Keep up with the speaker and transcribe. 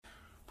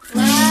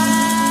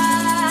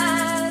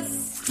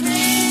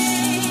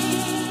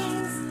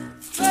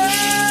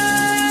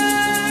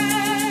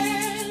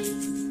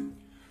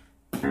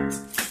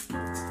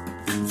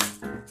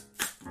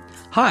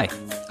Hi,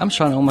 I'm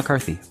Sean L.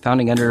 McCarthy,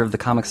 founding editor of The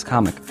Comics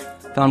Comic,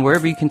 found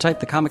wherever you can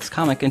type The Comics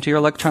Comic into your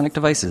electronic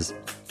devices.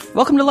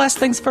 Welcome to Last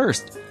Things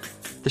First,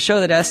 the show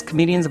that asks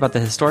comedians about the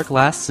historic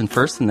lasts and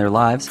firsts in their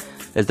lives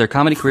as their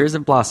comedy careers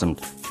have blossomed,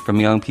 from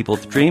young people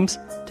with dreams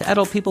to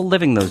adult people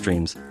living those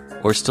dreams,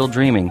 or still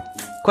dreaming.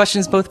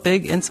 Questions both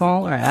big and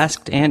small are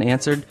asked and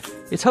answered.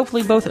 It's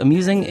hopefully both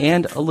amusing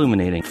and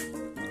illuminating.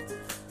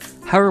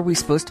 How are we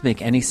supposed to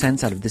make any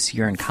sense out of this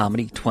year in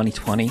comedy,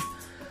 2020?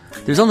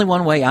 There's only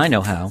one way I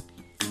know how.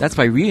 That's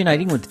by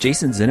reuniting with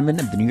Jason Zinoman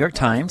of the New York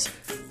Times,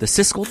 the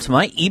Siskel to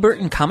my Ebert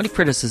in comedy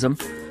criticism,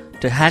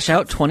 to hash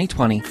out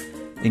 2020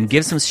 and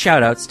give some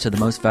shout-outs to the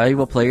most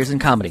valuable players in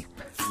comedy.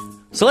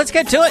 So let's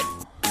get to it!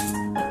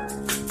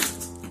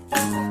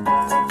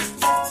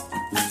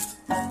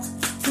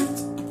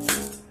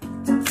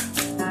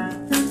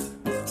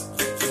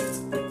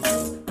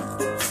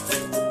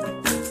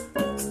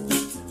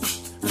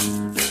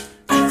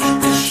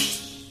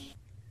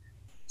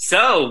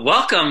 So,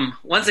 welcome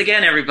once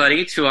again,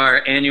 everybody, to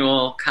our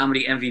annual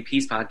Comedy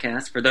MVPs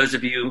podcast. For those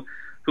of you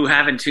who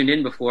haven't tuned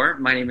in before,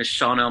 my name is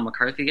Sean L.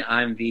 McCarthy.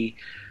 I'm the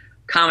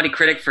comedy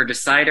critic for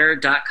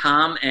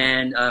Decider.com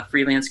and a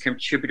freelance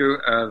contributor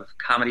of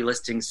comedy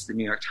listings to the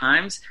New York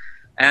Times.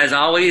 As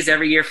always,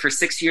 every year for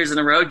 6 years in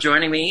a row,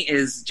 joining me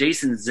is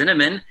Jason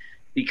Zinoman,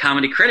 the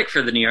comedy critic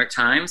for the New York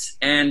Times.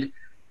 And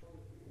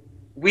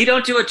we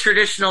don't do a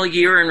traditional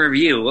year in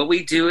review. What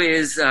we do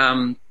is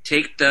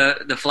take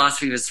the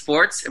philosophy of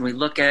sports and we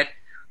look at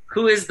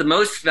who is the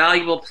most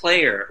valuable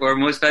player or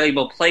most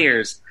valuable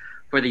players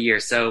for the year.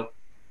 So,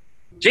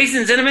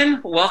 Jason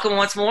Zinoman, welcome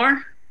once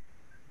more.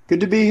 Good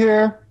to be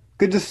here.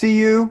 Good to see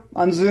you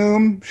on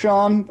Zoom,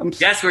 Sean.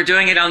 Yes, we're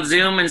doing it on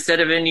Zoom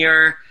instead of in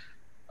your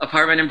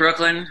apartment in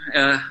Brooklyn.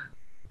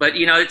 But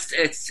you know,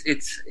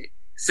 it's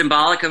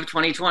symbolic of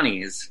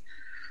 2020.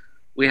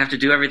 We have to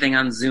do everything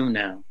on Zoom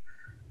now.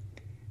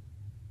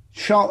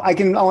 Sean, I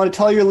want to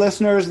tell your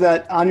listeners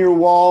that on your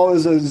wall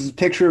is a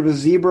picture of a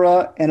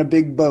zebra and a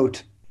big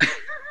boat.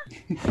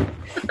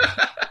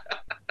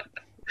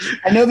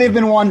 I know they've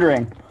been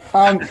wondering.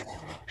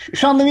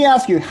 Sean, let me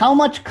ask you, how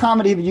much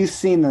comedy have you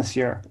seen this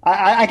year?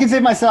 I can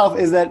say myself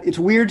is that it's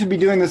weird to be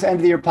doing this end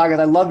of the year podcast.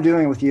 I love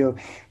doing it with you,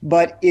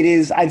 but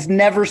I've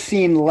never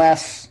seen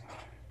less,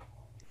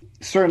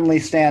 certainly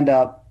stand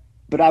up,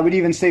 but I would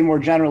even say more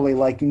generally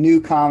like new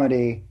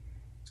comedy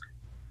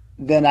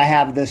than I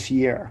have this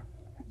year.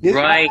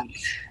 Right.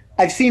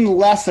 I've seen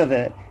less of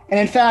it.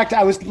 And in fact,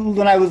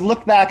 when I was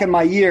looked back at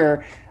my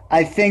year,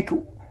 I think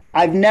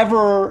I've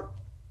never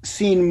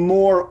seen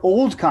more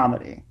old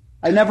comedy.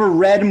 I never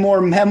read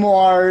more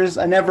memoirs.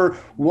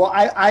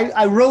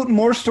 I wrote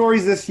more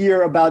stories this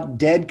year about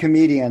dead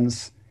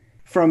comedians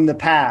from the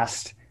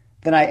past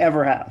than I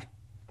ever have.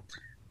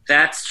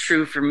 That's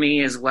true for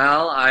me as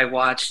well. I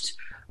watched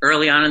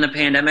early on in the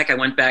pandemic, I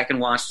went back and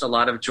watched a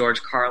lot of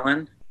George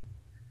Carlin.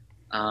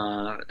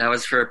 That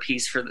was for a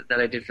piece that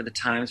I did for the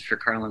Times for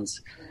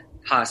Carlin's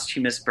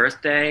posthumous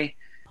birthday,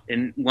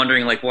 and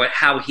wondering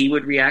how he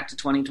would react to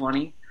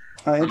 2020.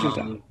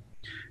 Interesting.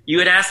 You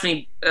had asked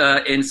me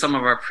in some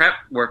of our prep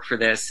work for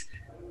this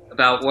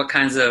about what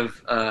kinds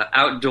of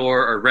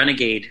outdoor or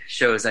renegade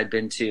shows I'd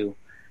been to,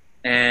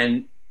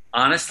 and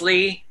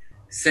honestly,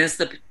 since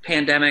the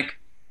pandemic,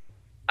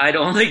 I'd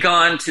only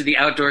gone to the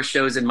outdoor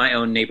shows in my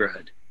own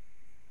neighborhood.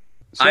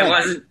 Same.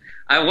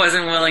 I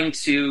wasn't willing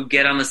to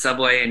get on the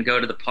subway and go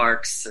to the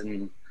parks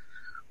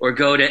or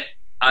go to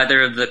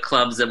either of the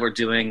clubs that were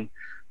doing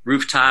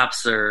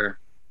rooftops or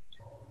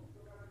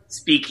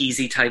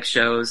speakeasy type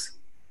shows.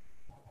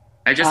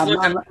 I just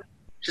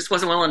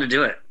wasn't willing to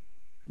do it.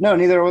 No,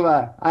 neither was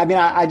I. I mean,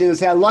 I do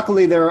say.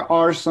 Luckily, there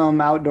are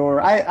some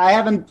outdoor.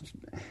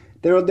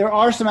 There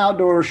are some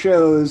outdoor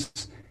shows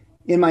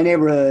in my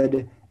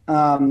neighborhood.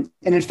 And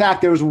in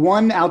fact, there was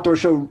one outdoor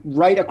show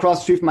right across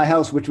the street from my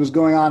house, which was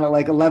going on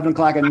at 11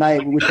 o'clock at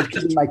night, which was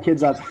keeping my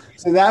kids up.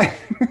 So that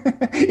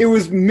it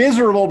was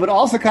miserable, but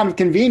also kind of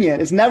convenient.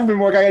 It's never been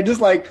more. I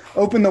just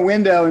open the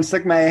window and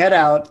stick my head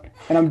out,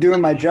 and I'm doing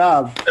my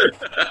job.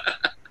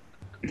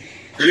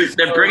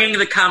 They're bringing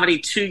the comedy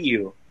to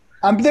you.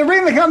 They're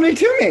bringing the comedy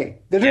to me.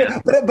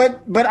 Yeah.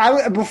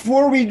 But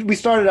before we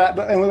started,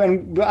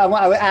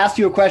 I asked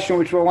you a question,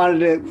 which I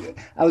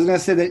was going to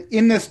say that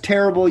in this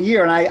terrible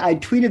year, and I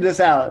tweeted this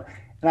out,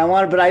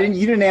 and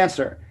you didn't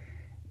answer.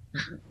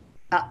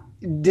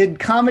 Did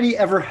comedy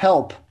ever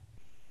help?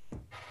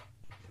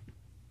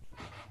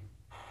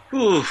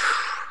 Ooh.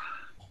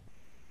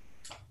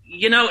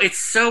 You know, it's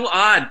so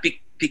odd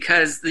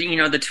because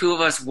the two of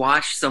us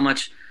watch so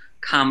much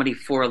comedy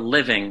for a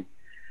living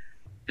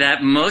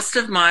that most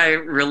of my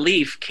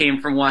relief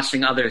came from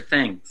watching other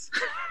things.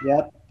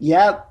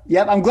 Yep.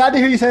 I'm glad to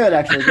hear you say that,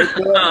 actually.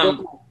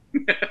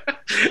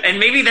 And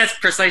maybe that's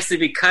precisely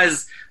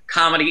because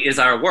comedy is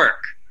our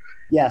work.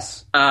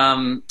 Yes.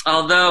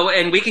 Although,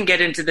 and we can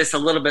get into this a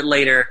little bit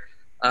later,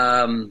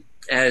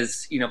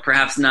 as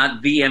perhaps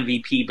not the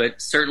MVP,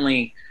 but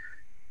certainly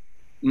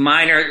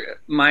minor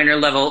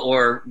level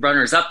or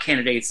runners-up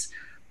candidates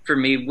for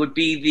me would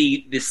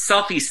be the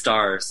selfie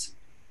stars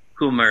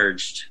who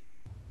emerged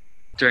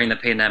during the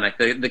pandemic.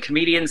 The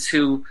comedians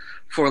who,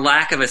 for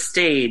lack of a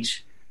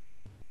stage,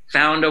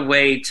 found a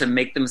way to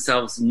make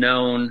themselves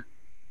known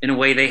in a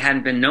way they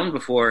hadn't been known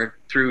before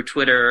through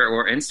Twitter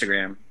or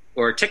Instagram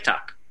or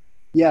TikTok.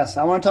 Yes,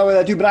 I want to talk about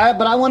that too.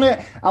 But I want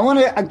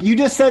to. You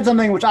just said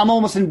something which I'm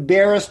almost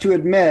embarrassed to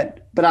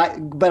admit, but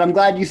I'm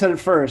glad you said it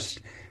first,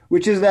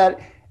 which is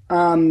that,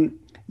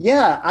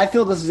 I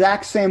feel the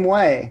exact same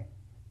way,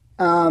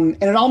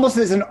 and it almost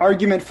is an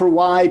argument for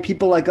why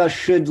people like us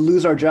should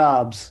lose our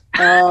jobs.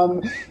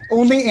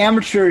 Only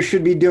amateurs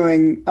should be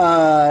doing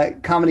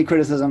comedy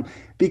criticism,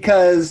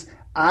 because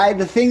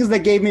the things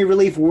that gave me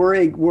relief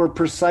were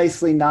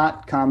precisely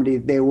not comedy.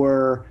 They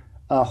were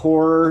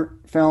horror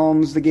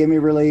films that gave me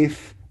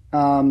relief.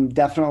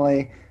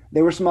 Definitely.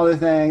 There were some other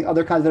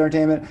kinds of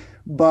entertainment,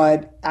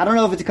 but I don't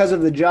know if it's because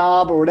of the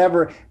job or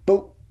whatever,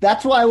 but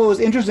that's why what was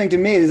interesting to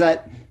me is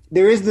that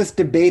there is this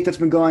debate that's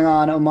been going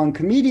on among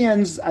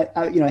comedians.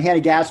 Hannah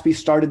Gadsby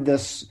started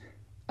this,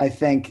 I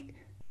think,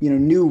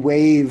 new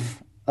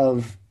wave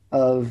of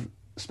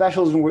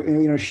specials,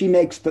 and she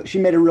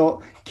made a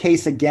real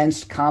case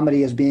against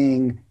comedy as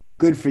being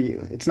good for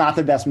you. It's not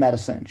the best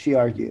medicine, she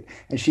argued,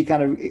 and she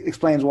kind of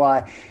explains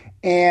why.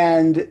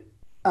 And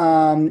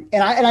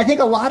I think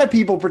a lot of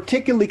people,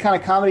 particularly kind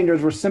of comedy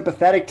nerds, were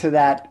sympathetic to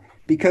that,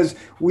 because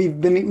we've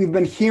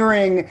been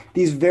hearing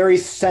these very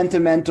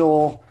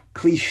sentimental,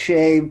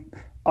 cliche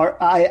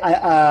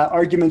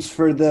arguments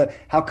for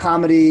how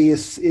comedy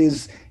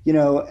is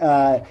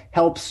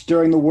helps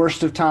during the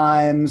worst of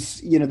times.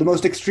 The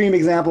most extreme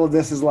example of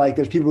this is like,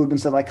 there's people who've been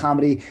said like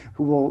comedy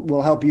who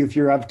will help you if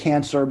you have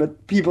cancer,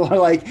 but people are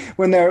like,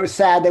 when they're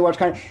sad, they watch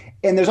comedy.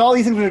 And there's all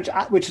these things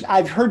which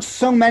I've heard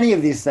so many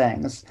of these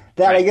things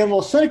that right. I get a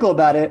little cynical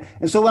about it.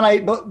 And so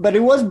but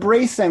it was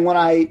bracing when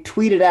I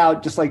tweeted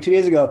out just like 2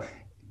 days ago,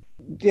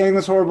 during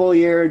this horrible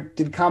year,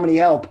 did comedy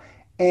help?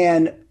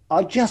 And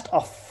just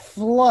a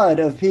flood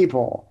of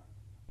people,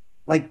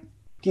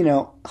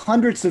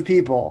 hundreds of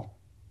people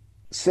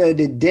said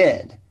it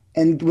did,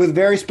 and with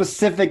very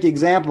specific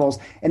examples.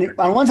 And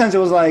on one sense, it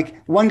was like,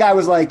 one guy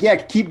was like, yeah,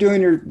 keep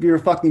doing your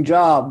fucking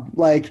job.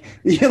 We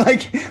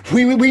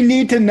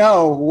need to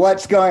know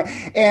what's going.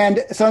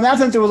 And so in that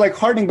sense, it was like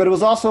heartening, but it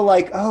was also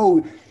like,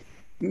 oh,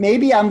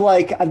 maybe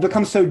I've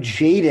become so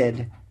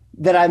jaded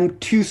that I'm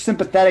too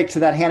sympathetic to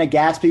that Hannah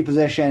Gadsby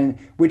position,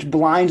 which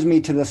blinds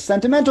me to the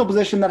sentimental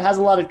position that has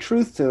a lot of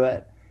truth to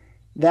it.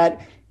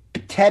 That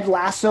Ted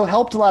Lasso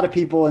helped a lot of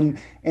people, and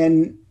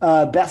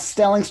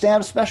best-selling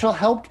stand-up special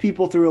helped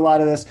people through a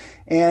lot of this.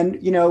 And,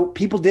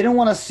 people didn't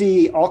want to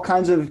see all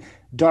kinds of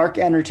dark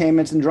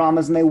entertainments and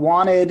dramas, and they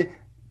wanted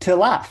to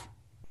laugh.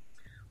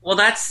 Well,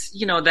 that's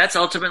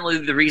ultimately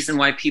the reason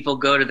why people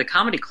go to the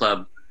comedy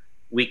club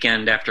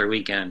weekend after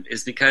weekend,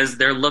 is because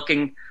they're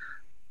looking.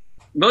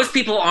 Most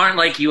people aren't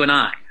like you and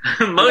I.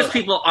 Most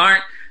people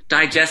aren't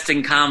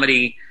digesting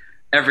comedy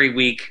every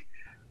week.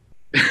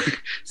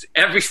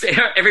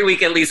 every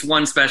week, at least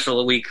one special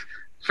a week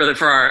for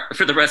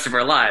the rest of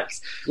our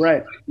lives.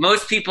 Right.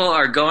 Most people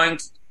are going,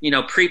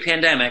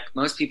 pre-pandemic,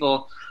 most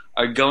people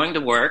are going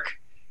to work.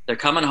 They're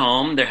coming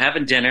home. They're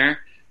having dinner.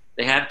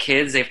 They have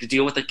kids. They have to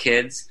deal with the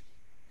kids.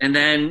 And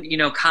then,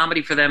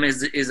 comedy for them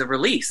is a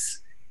release.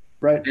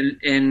 Right.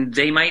 And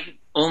they might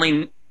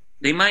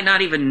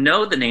not even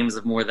know the names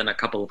of more than a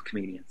couple of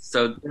comedians.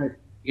 So, right.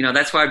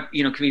 That's why,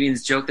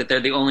 comedians joke that they're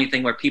the only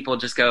thing where people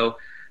just go,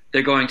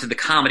 they're going to the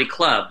comedy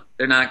club.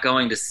 They're not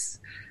going to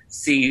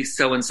see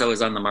so-and-so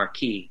is on the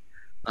marquee.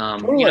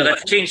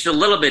 That's changed a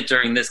little bit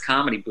during this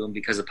comedy boom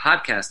because of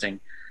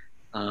podcasting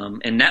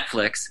and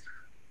Netflix.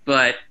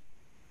 But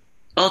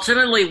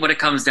ultimately what it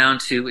comes down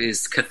to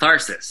is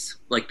catharsis.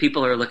 Like,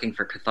 people are looking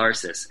for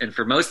catharsis. And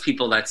for most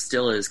people, that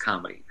still is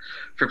comedy.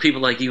 For people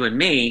like you and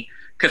me,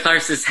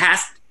 catharsis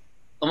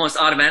almost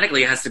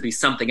automatically has to be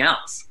something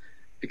else,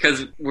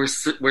 because we're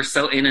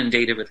so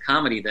inundated with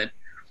comedy that.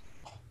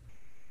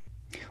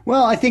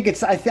 Well, I think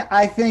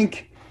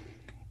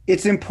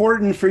it's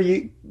important for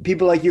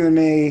people like you and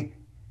me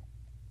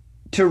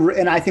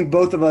and I think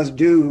both of us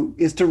do,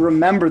 is to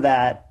remember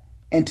that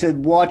and to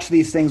watch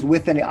these things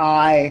with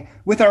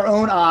our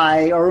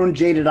own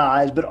jaded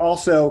eyes, but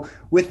also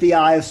with the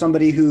eye of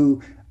somebody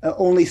who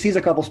only sees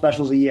a couple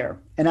specials a year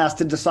and has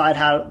to decide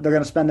how they're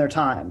going to spend their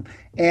time.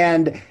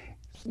 And,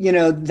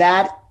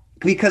 that,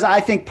 because I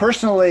think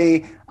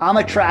personally I'm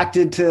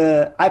attracted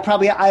to, I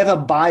have a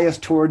bias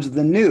towards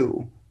the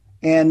new.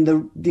 And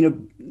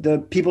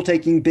the people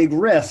taking big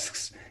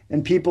risks,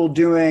 and people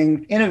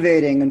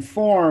innovating and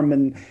form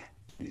and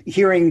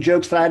hearing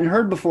jokes that I hadn't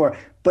heard before.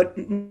 But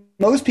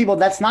most people,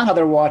 that's not how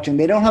they're watching.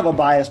 They don't have a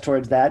bias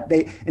towards that.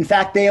 In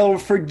fact, they'll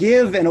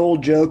forgive an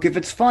old joke if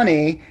it's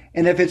funny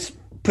and if it's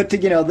put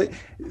to,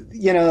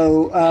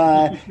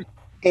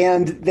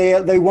 and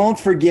they won't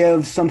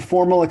forgive some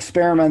formal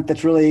experiment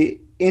that's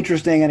really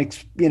interesting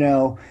and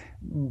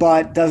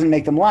but doesn't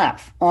make them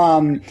laugh.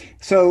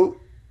 So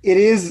it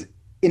is.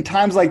 In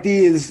times like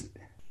these,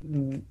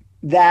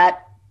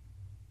 that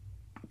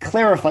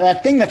clarify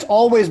that thing that's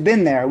always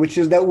been there, which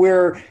is that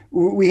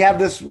we have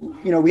this,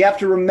 we have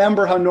to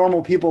remember how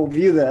normal people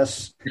view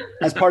this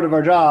as part of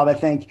our job. I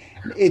think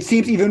it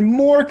seems even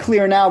more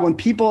clear now when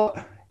people,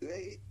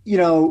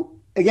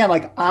 again,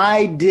 like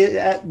I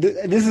did,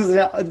 this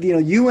is,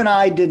 you and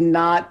I did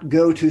not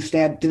go to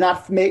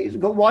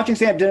watching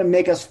stand-up didn't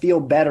make us feel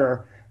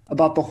better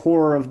about the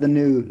horror of the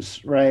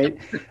news, right?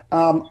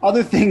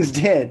 Other things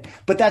did,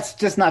 but that's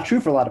just not true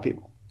for a lot of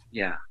people.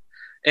 Yeah.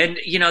 And,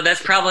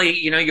 that's probably,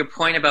 your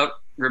point about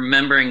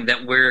remembering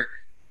that we're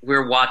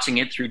watching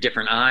it through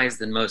different eyes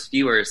than most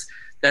viewers.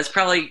 That's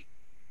probably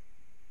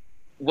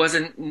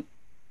wasn't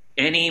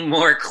any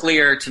more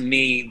clear to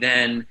me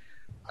than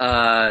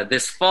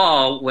this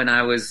fall when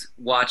I was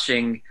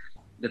watching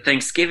the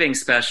Thanksgiving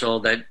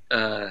special that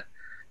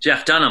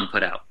Jeff Dunham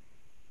put out.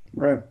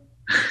 Right.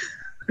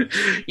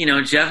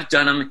 Jeff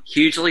Dunham,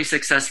 hugely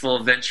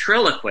successful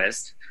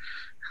ventriloquist,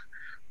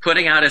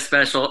 putting out a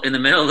special in the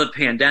middle of the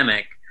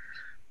pandemic.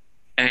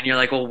 And you're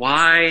like, well,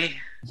 why?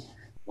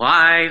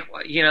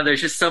 There's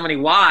just so many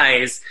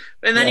whys.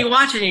 And then you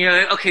watch it and you're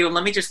like, okay, well,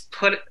 let me just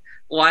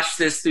watch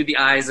this through the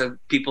eyes of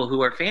people who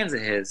are fans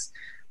of his.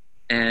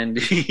 And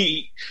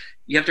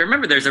you have to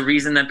remember there's a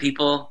reason that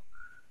people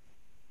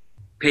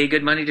pay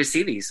good money to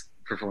see these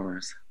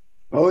performers.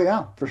 Oh,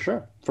 yeah, for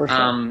sure.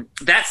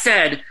 That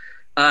said,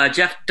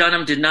 Jeff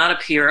Dunham did not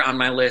appear on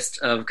my list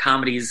of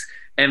comedy's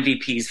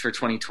MVPs for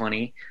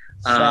 2020.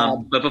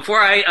 But before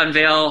I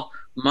unveil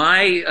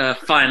my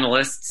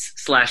finalists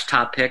 /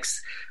 top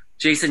picks,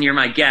 Jason, you're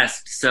my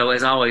guest. So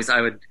as always,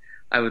 I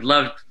would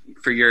love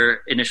for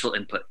your initial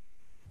input.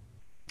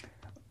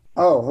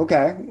 Oh,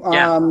 okay.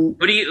 Yeah. Who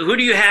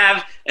do you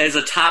have as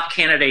a top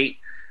candidate?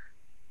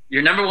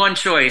 Your number one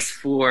choice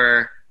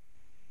for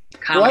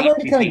comedy. Well, I've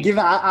already kind of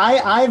given.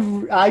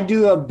 I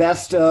do a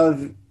best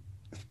of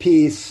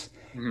piece,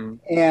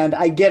 and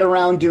I get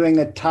around doing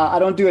a top. I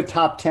don't do a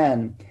top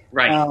 10.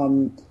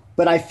 Right.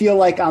 But I feel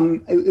like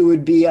it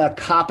would be a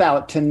cop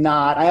out to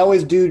not. I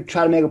always do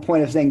try to make a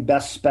point of saying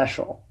best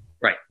special.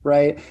 Right.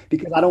 Right.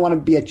 Because I don't want to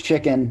be a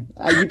chicken.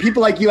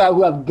 People like you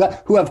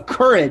who have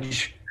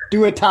courage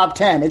do a top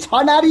 10. It's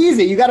not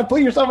easy. You got to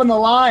put yourself in the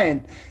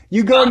line.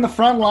 You go in the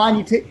front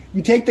line.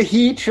 You take the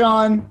heat,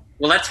 Sean.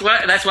 Well, that's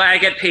why I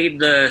get paid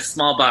the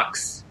small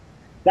bucks.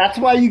 That's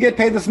why you get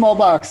paid the small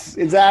bucks.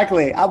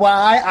 Exactly.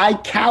 I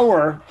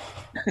cower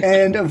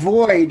and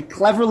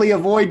cleverly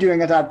avoid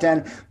doing a top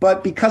 10.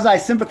 But because I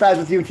sympathize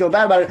with you and feel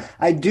bad about it,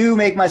 I do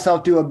make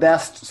myself do a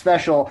best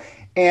special.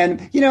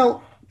 And,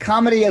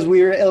 comedy, as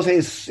we illustrate,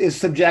 is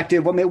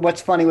subjective.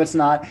 What's funny, what's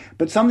not.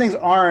 But some things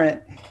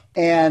aren't.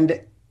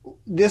 And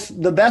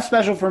the best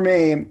special for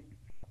me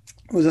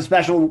was a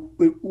special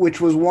which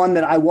was one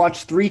that I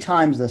watched 3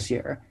 times this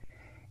year.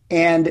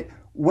 And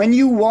when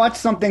you watch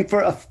something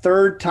for a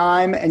third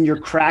time and you're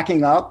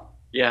cracking up,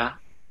 yeah,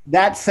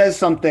 that says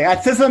something.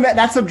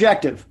 That's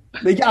subjective.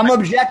 I'm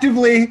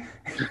objectively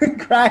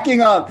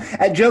cracking up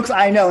at jokes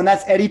I know, and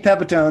that's Eddie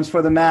Pepitone's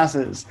For the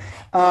Masses.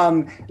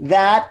 And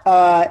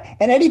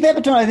Eddie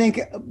Pepitone, I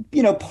think,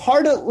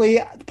 part of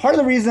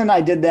the reason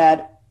I did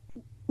that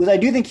was I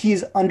do think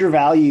he's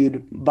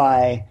undervalued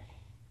by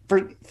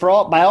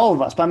all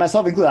of us, by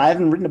myself included. I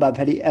haven't written about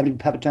Eddie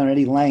Pepitone at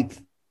any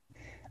length.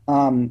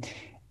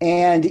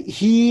 And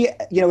he,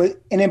 and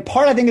in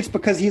part, I think it's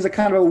because he's a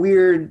kind of a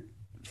weird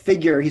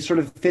figure. He sort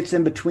of fits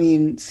in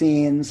between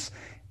scenes.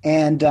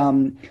 And,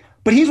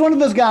 but he's one of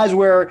those guys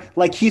where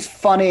like, he's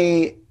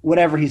funny,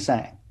 whatever he's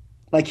saying.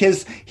 Like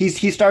he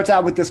starts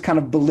out with this kind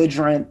of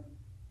belligerent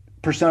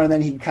persona, and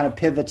then he kind of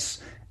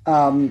pivots,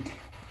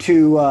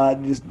 to,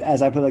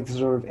 as I put, like this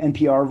sort of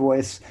NPR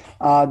voice.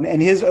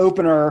 And his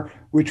opener,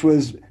 which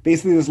was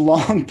basically this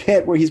long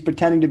bit where he's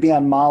pretending to be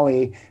on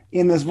Molly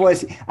in this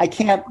voice. I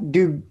can't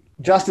do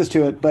justice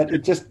to it, but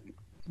it just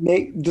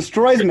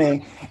destroys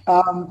me.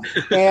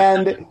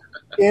 And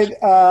it,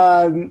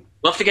 we'll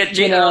have to get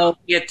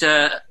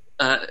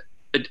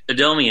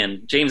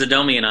Adomian, James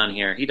Adomian on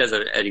here. He does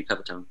Eddie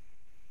Pepitone.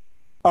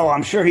 Oh,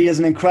 I'm sure he is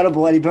an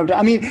incredible Eddie Pepitone.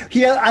 I mean,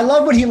 I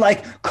love when he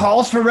like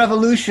calls for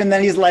revolution.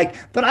 Then he's like,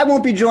 "But I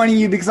won't be joining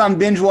you because I'm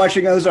binge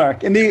watching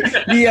Ozark." And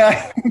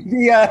I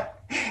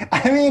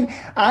mean,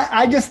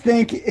 I just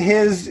think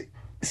his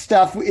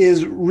stuff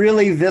is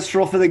really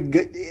visceral for the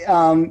good,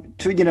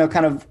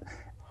 kind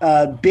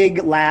of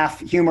big laugh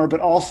humor, but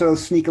also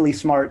sneakily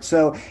smart.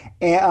 So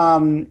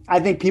I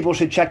think people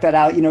should check that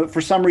out.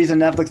 For some reason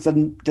Netflix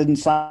didn't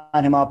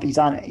sign him up. He's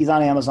on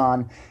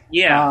Amazon.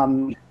 Yeah.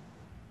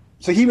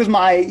 So he was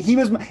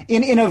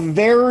in a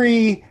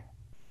very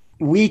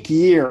weak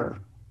year.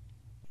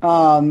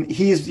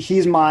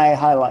 He's my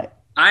highlight.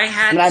 I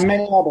had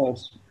many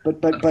others,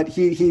 but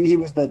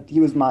he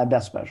was my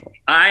best special.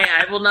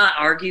 I will not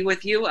argue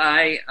with you.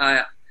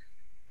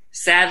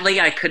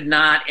 Sadly, I could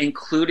not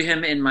include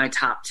him in my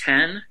top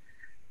 10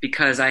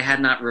 because I had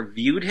not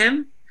reviewed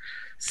him.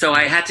 So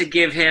I had to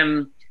give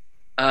him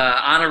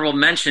honorable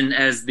mention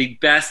as the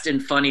best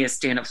and funniest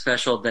stand-up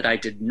special that I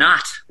did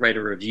not write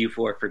a review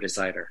for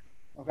Decider.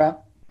 Okay.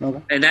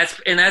 And that's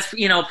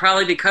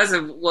probably because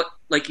of what,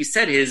 like you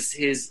said,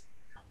 his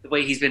the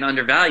way he's been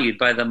undervalued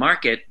by the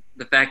market.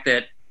 The fact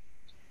that,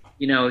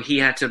 he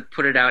had to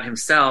put it out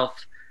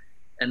himself,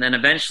 and then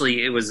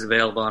eventually it was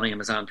available on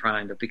Amazon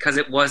Prime. But because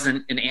it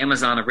wasn't an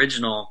Amazon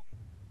original,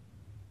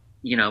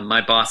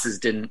 my bosses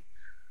didn't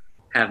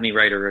have me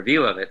write a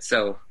review of it.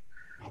 So,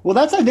 well,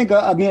 that's, I think,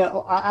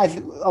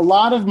 a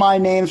lot of my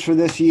names for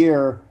this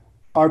year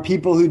are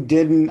people who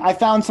didn't. I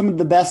found some of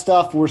the best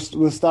stuff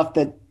was stuff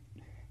that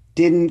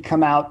didn't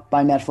come out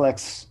by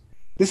Netflix.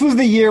 This was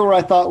the year where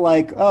I thought,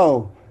 like,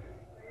 oh,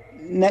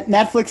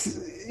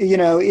 Netflix,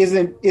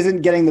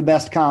 isn't getting the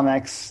best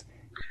comics.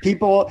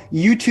 People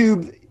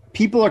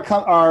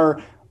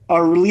are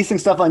releasing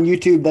stuff on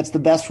YouTube that's the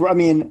best. I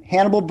mean,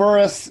 Hannibal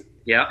Buress.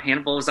 Yeah,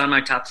 Hannibal was on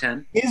my top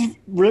 10. His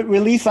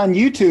release on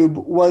YouTube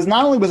was,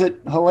 not only was it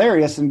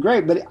hilarious and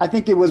great, but I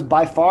think it was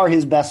by far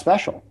his best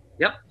special.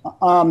 Yep.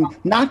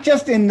 Not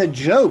just in the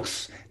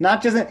jokes,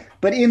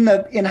 but in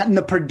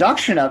the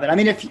production of it. I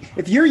mean,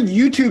 if your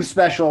YouTube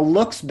special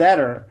looks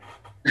better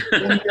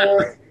than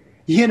your,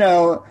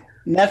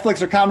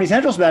 Netflix or Comedy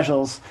Central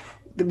specials,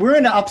 we're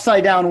in an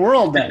upside down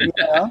world then.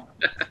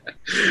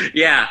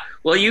 Yeah.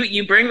 Well,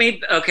 you bring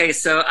me. Okay,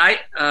 so I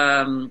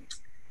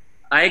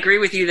agree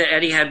with you that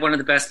Eddie had one of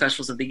the best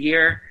specials of the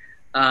year.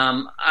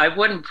 I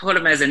wouldn't put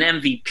him as an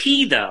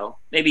MVP though.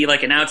 Maybe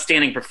like an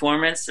outstanding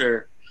performance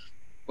or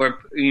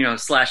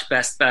 /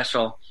 best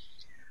special.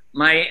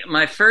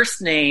 My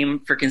first name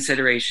for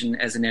consideration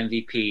as an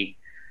MVP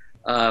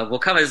will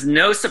come as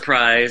no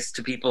surprise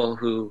to people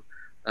who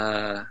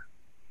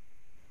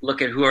look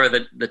at who are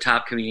the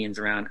top comedians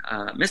around.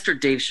 Mr.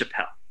 Dave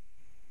Chappelle.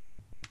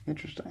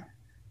 Interesting.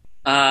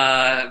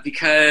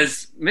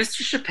 Because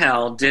Mr.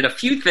 Chappelle did a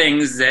few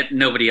things that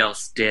nobody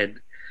else did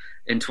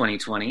in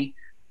 2020.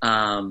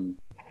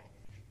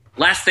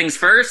 Last things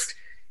first,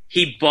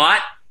 he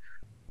bought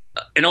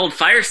an old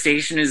fire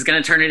station and is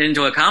going to turn it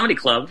into a comedy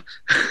club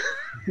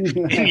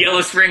in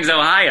Yellow Springs,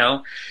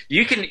 Ohio.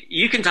 You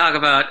can talk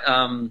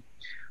about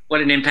what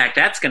an impact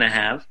that's going to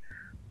have.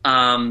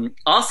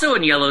 Also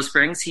in Yellow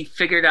Springs, he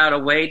figured out a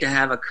way to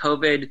have a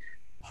COVID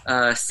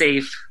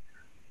safe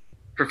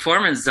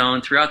performance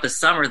zone throughout the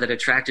summer that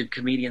attracted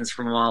comedians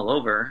from all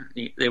over.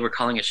 They were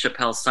calling it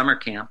Chappelle's Summer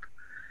Camp.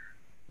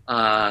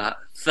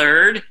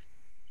 Third,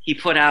 he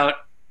put out,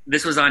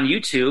 this was on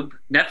YouTube,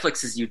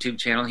 Netflix's YouTube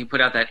channel, he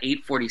put out that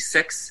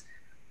 8:46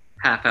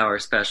 half-hour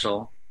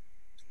special,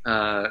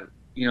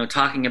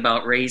 talking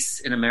about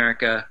race in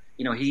America.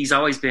 He's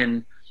always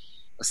been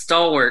a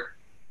stalwart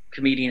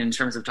comedian in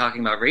terms of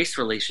talking about race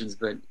relations,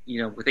 but,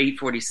 with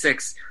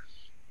 8:46,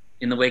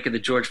 in the wake of the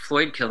George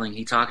Floyd killing,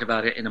 he talked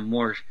about it in a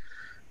more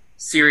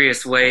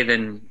serious way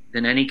than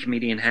any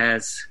comedian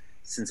has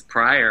since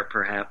prior,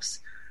 perhaps.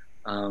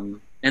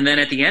 And then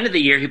at the end of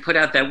the year, he put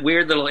out that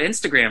weird little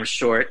Instagram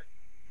short,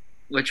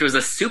 which was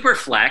a super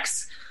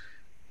flex,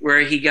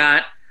 where he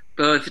got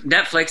both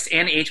Netflix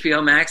and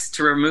HBO Max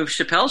to remove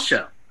Chappelle's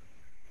Show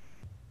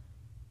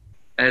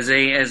as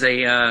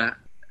a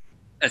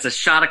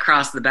shot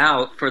across the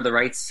bow for the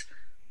rights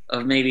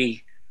of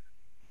maybe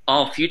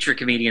all future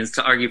comedians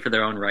to argue for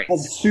their own rights.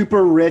 As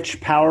super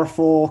rich,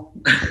 powerful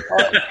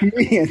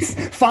comedians.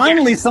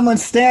 Finally, someone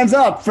stands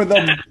up for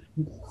the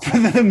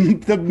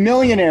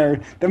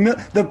millionaire,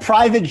 the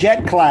private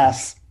jet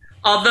class.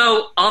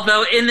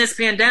 Although in this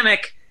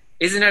pandemic,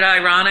 isn't it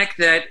ironic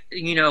that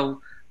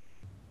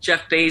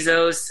Jeff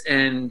Bezos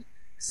and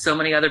so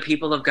many other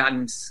people have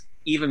gotten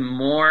even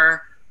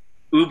more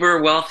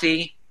uber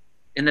wealthy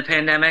in the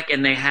pandemic,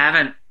 and they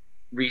haven't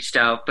reached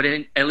out? But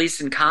at least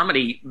in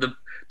comedy, the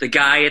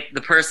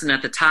person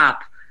at the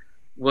top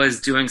was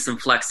doing some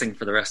flexing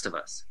for the rest of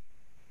us.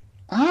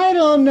 I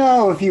don't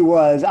know if he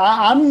was.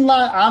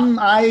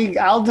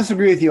 I'll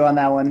disagree with you on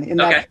that one.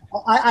 Okay.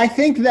 I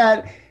think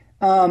that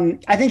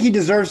I think he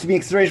deserves to be in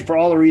consideration for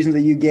all the reasons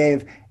that you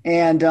gave,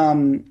 and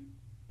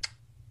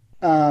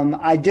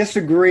I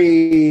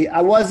disagree.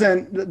 I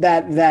wasn't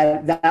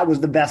that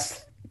was the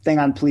best thing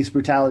on police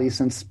brutality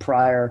since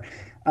prior,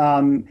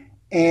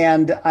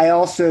 and I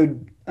also.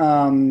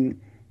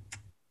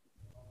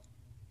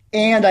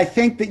 And I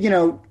think that,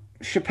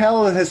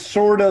 Chappelle has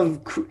sort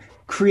of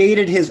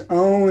created his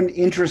own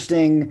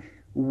interesting,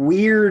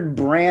 weird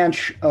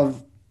branch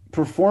of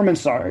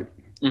performance art.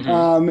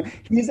 Mm-hmm.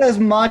 He's as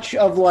much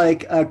of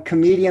like a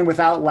comedian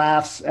without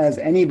laughs as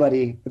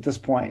anybody at this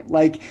point.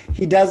 Like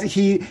he tells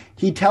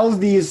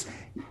these,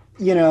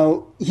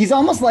 he's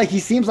almost like, he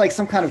seems like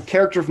some kind of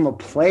character from a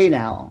play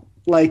now.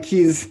 Like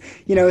he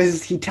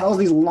tells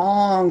these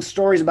long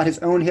stories about his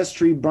own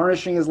history,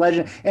 burnishing his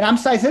legend. And I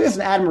say this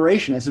in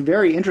admiration. It's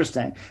very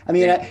interesting. I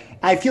mean,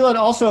 I feel it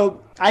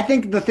also, I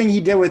think the thing he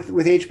did with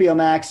HBO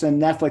Max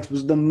and Netflix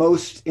was the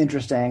most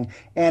interesting.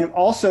 And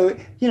also,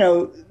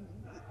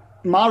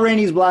 Ma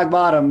Rainey's Black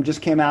Bottom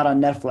just came out on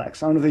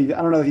Netflix. I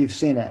don't know if you've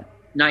seen it.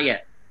 Not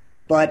yet.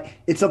 But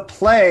it's a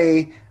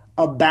play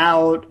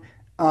about,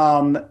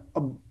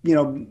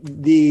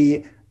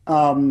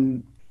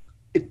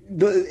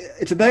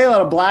 it's a play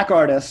about a black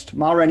artist.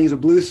 Ma Rainey's a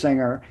blues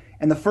singer,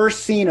 and the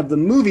first scene of the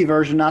movie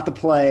version, not the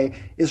play,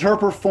 is her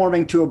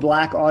performing to a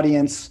black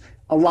audience,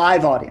 a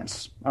live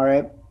audience. All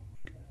right,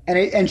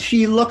 and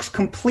she looks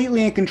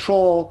completely in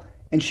control,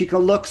 and she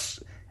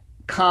looks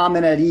calm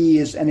and at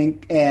ease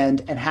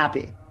and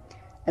happy.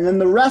 And then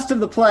the rest of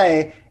the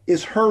play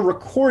is her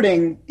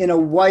recording in a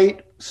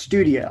white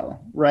studio,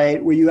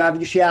 right?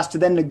 Where she has to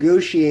then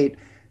negotiate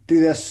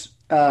through this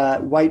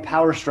white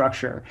power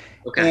structure.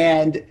 Okay.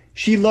 And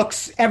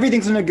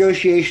everything's a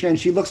negotiation, and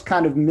she looks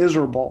kind of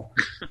miserable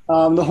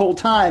the whole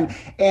time.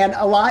 And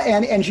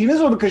she's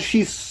miserable because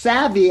she's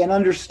savvy and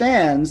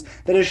understands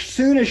that as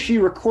soon as she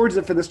records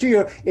it for the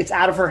studio, it's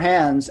out of her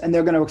hands and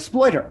they're going to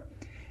exploit her.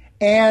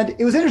 And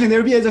it was interesting.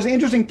 There's an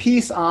interesting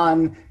piece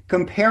on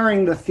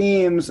comparing the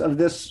themes of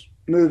this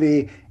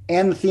movie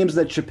and the themes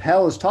that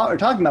Chappelle is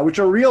talking about, which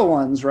are real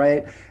ones,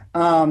 right?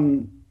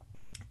 And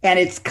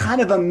it's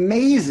kind of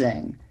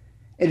amazing.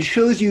 It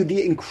shows you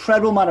the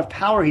incredible amount of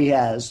power he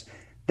has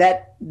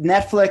that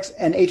Netflix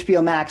and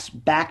HBO Max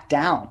backed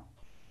down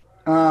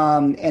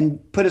and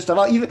put his stuff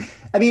out.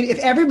 If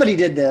everybody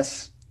did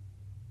this,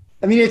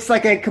 it's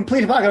like a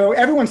complete hypocrisy where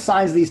everyone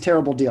signs these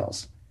terrible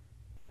deals.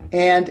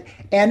 And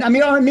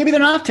or maybe they're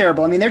not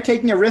terrible. They're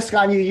taking a risk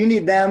on you. You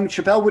need them.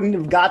 Chappelle wouldn't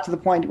have got to the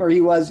point where he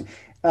was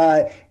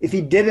if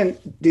he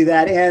didn't do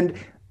that. And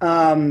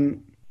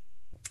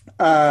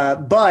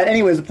but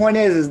anyways, the point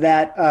is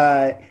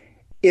that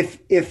if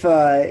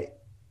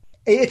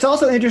it's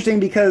also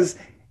interesting because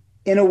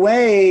in a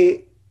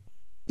way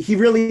he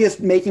really is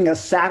making a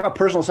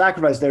personal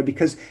sacrifice there,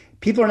 because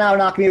people are now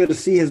not going to be able to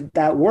see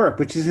that work,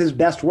 which is his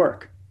best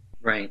work.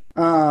 Right.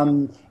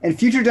 And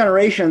future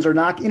generations are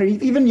not,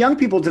 even young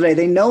people today,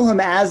 they know him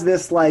as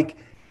this like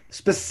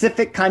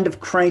specific kind of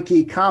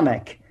cranky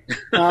comic.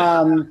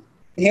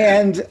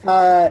 Anyways,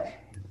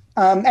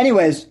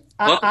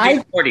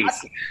 my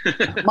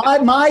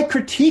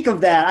critique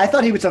of that, I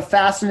thought he was a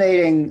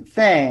fascinating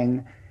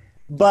thing,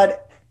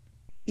 but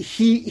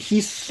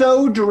he's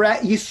so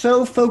direct, he's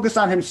so focused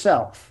on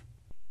himself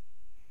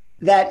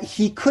that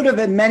he could have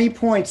at many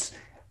points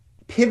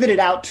pivoted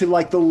out to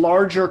like the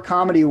larger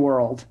comedy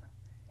world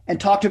and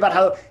talked about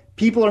how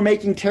people are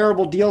making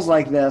terrible deals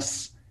like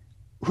this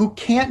who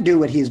can't do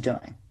what he's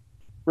doing.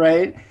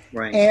 Right.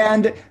 Right.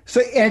 And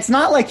it's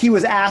not like he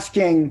was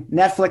asking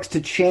Netflix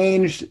to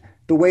change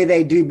the way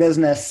they do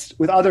business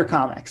with other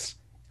comics.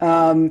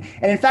 And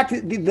in fact,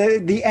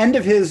 the end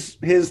of his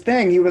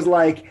thing, he was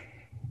like,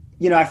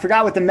 I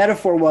forgot what the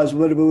metaphor was,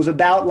 but it was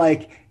about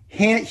like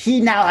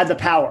he now had the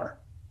power.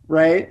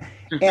 Right.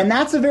 And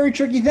that's a very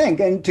tricky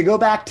thing. And to go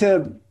back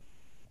to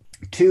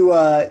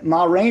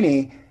Ma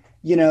Rainey,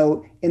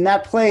 in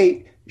that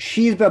play,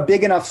 she's a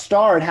big enough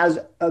star and has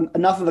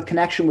enough of a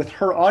connection with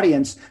her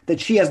audience that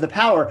she has the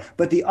power.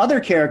 But the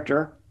other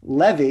character,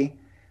 Levy,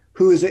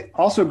 who is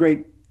also a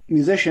great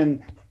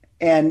musician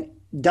and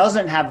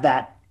doesn't have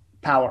that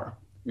power,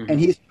 and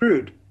he's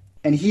screwed.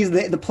 And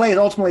the play is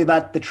ultimately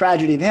about the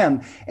tragedy of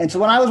him. And so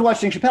when I was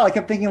watching Chappelle, I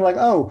kept thinking like,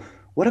 oh,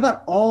 what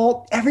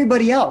about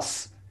everybody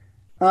else?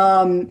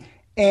 And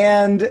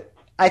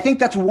I think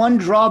that's one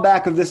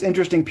drawback of this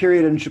interesting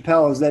period in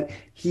Chappelle, is that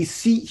he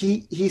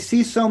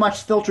sees so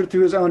much filtered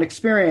through his own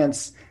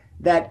experience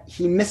that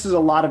he misses a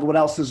lot of what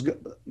else is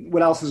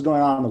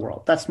going on in the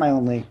world. That's my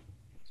only.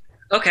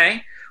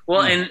 Okay.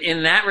 Well,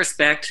 in that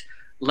respect,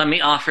 let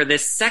me offer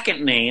this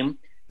second name.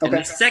 Okay.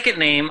 And the second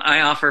name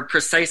I offer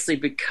precisely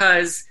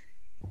because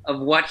of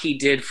what he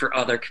did for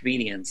other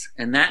comedians.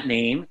 And that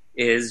name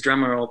is,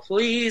 drumroll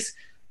please,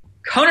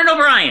 Conan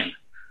O'Brien.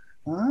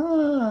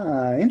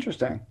 Ah,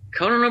 interesting.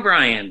 Conan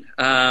O'Brien.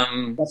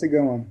 That's a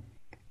good one.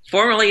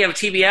 Formerly of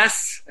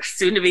TBS,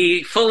 soon to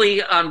be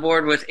fully on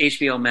board with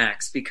HBO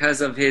Max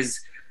because of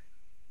his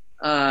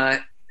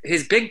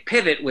big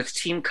pivot with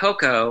Team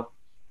Coco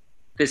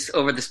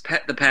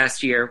the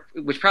past year,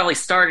 which probably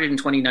started in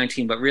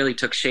 2019 but really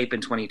took shape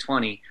in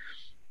 2020,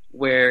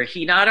 where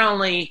he not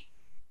only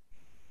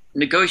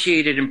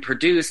negotiated and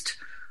produced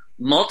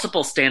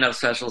multiple stand-up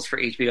specials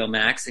for HBO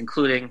Max,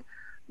 including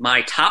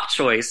my top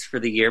choice for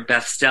the year,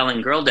 Beth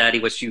Stelling Girl Daddy,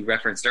 which you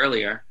referenced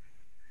earlier.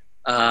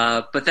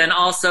 But then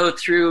also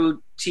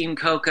through Team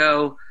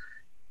Coco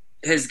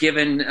has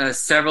given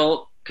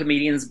several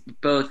comedians,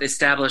 both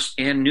established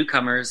and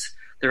newcomers,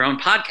 their own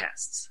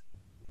podcasts.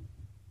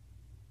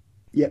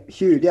 Yep,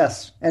 huge,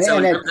 yes. In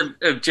terms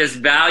of just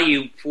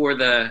value for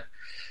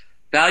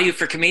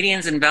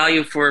comedians and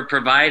value for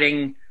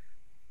providing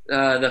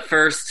the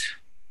first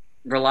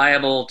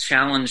reliable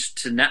challenge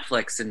to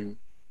Netflix in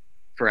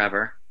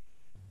forever.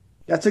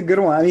 That's a good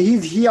one.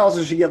 He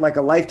also should get like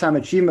a Lifetime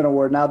Achievement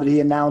Award now that he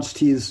announced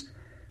he's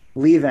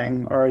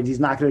leaving or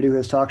he's not going to do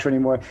his talk show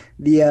anymore.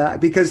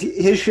 Because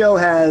his show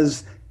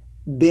has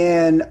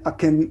been I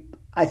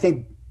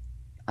think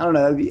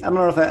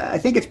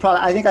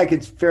I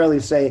could fairly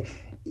say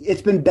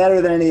it's been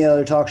better than any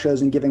other talk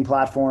shows in giving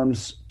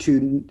platforms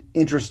to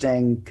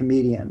interesting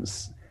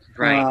comedians.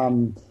 Right.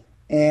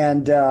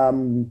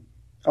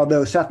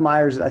 Although Seth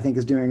Meyers, I think,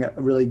 is doing a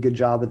really good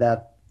job of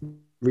that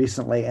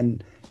recently,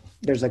 and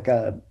there's like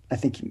I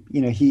think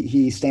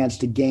he stands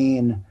to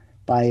gain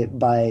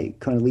by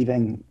Conan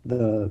leaving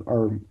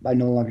by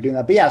no longer doing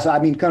that. But yeah, so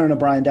Conan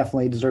O'Brien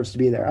definitely deserves to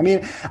be there.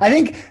 I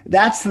think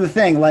that's the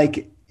thing.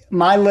 Like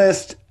my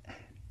list,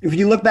 if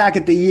you look back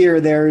at the year,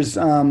 there's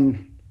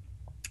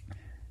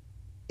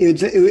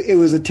it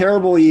was a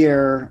terrible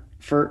year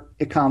for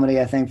comedy,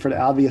 I think, for the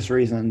obvious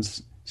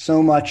reasons.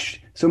 So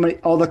many,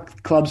 all the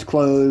clubs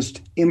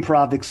closed,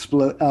 improv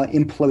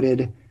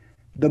imploded,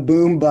 the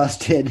boom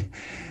busted,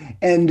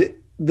 and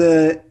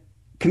the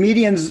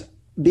comedians,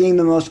 being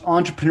the most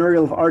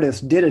entrepreneurial of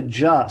artists, did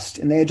adjust.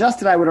 And they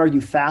adjusted, I would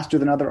argue, faster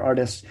than other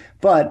artists.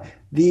 But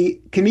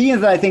the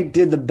comedians that I think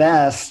did the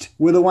best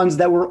were the ones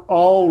that were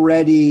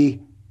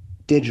already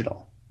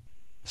digital.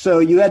 So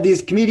you had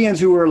these comedians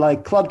who were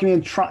like club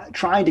comedians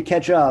trying to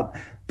catch up,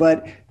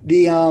 but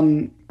the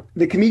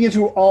comedians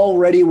who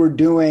already were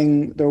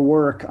doing their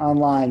work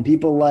online,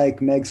 people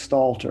like Meg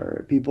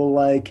Stalter, people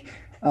like,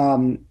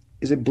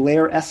 is it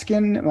Blair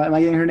Eskin? Am I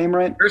getting her name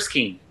right?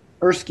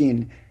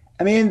 Erskine.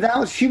 I mean,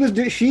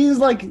 she's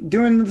like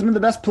doing some of the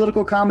best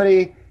political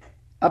comedy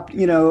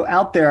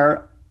out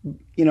there,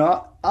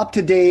 up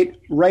to date,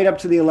 right up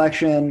to the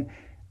election.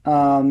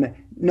 No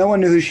one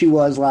knew who she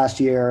was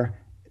last year.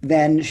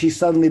 Then she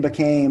suddenly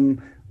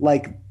became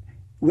like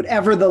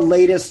whatever the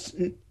latest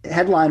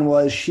headline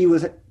was, she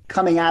was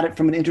coming at it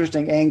from an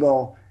interesting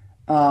angle,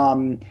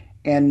 and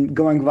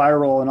going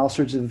viral in all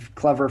sorts of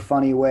clever,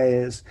 funny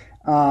ways.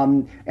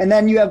 And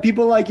then you have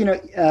people like,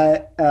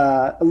 Alyssa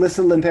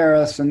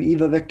Limperis and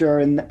Eva Victor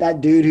and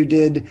that dude who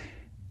did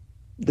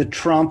the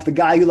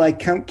guy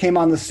who came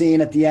on the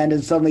scene at the end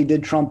and suddenly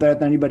did Trump better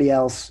than anybody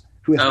else,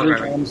 who has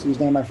three names, whose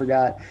name I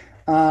forgot.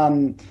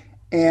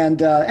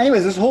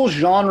 Anyways, this whole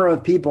genre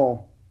of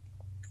people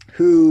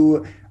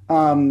who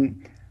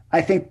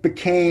I think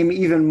became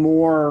even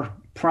more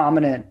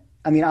prominent.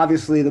 I mean,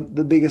 obviously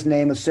the biggest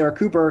name is Sarah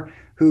Cooper,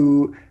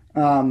 who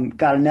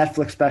got a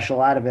Netflix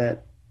special out of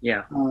it.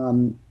 Yeah.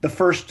 The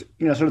first,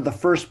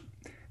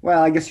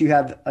 well, I guess you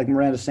have like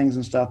Miranda Sings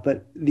and stuff,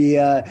 but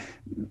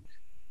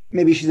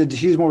maybe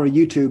she's more of a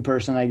YouTube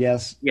person, I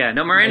guess. Yeah,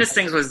 no, Miranda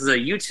Sings was a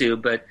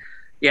YouTube, but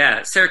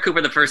yeah, Sarah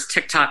Cooper, the first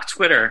TikTok,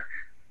 Twitter.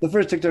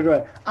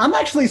 I'm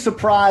actually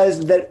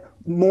surprised that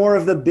more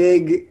of the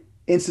big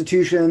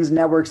institutions,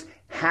 networks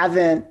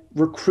haven't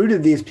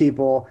recruited these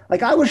people.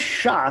 Like, I was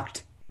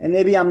shocked, and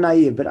maybe I'm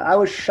naive, but I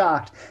was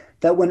shocked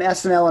that when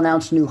SNL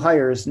announced new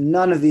hires,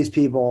 none of these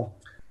people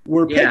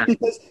were picked,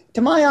 because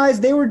to my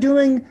eyes, they were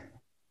doing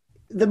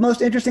the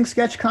most interesting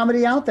sketch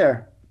comedy out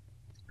there.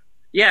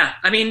 Yeah.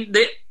 I mean,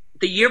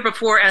 the year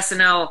before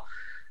SNL,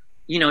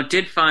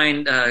 did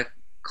find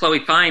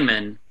Chloe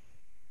Fineman,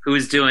 who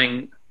was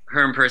doing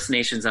her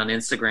impersonations on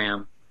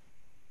Instagram,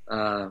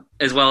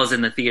 as well as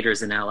in the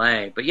theaters in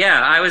LA. But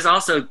yeah, I was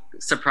also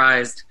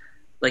surprised,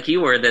 like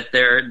you were, that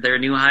their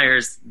new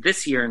hires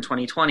this year in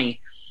 2020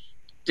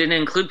 didn't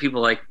include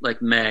people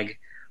like Meg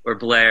or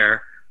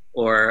Blair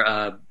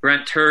or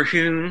Brent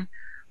Terhune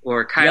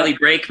or Kylie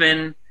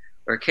Brakeman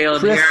or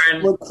Caleb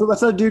Heron.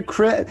 What's that dude?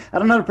 Chris, I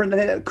don't know how to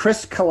pronounce it.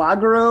 Chris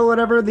Calagro,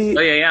 whatever. He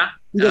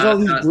does all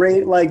these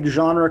great like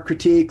genre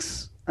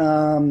critiques.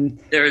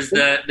 There was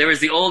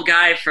the old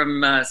guy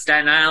from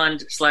Staten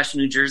Island /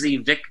 New Jersey,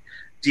 Vic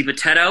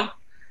DiBitetto,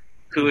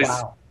 who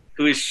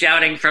is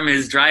shouting from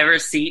his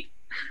driver's seat.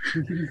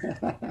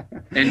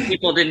 And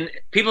people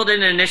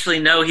didn't initially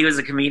know he was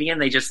a comedian.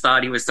 They just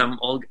thought he was some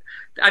old.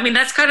 I mean,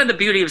 that's kind of the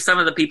beauty of some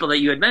of the people that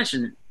you had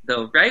mentioned,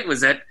 though, right?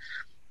 Was that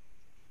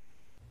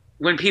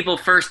when people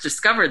first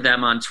discovered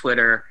them on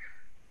Twitter,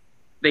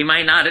 they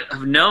might not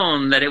have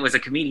known that it was a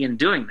comedian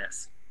doing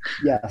this.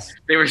 Yes.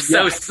 They were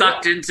so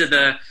sucked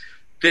into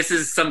this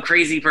is some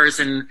crazy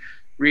person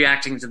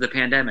reacting to the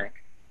pandemic.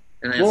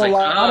 And then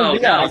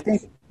I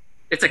think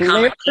it's a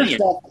comic comedian.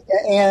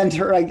 And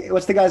her,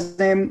 what's the guy's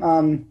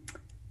name?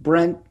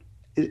 Brent,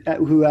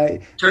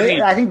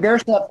 I think their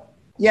stuff,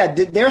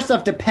 their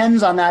stuff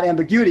depends on that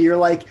ambiguity. You're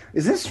like,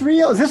 is this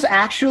real? Is this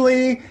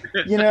actually,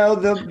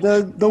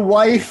 the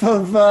wife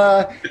of,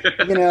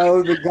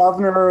 the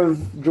governor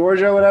of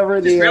Georgia, whatever?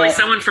 Is this really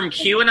someone from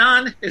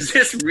QAnon? Is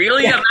this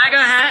really a MAGA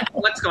hat?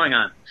 What's going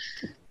on?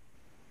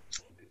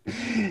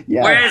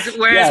 Yeah.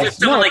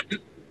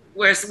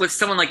 Whereas with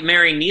someone like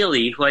Mary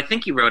Neely, who I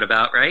think you wrote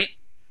about, right?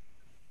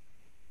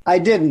 I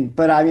didn't,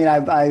 but I mean,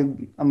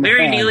 I'm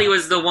Mary Neely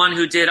was the one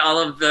who did all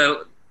of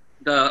the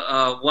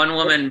one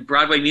woman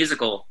Broadway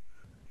musical.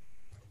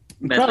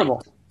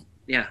 Incredible. Medley.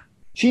 Yeah.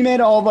 She made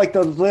all of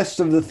the list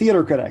of the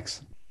theater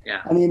critics.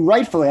 Yeah. I mean,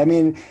 rightfully. I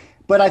mean,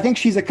 but I think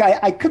she's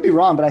I could be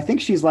wrong, but I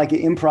think she's like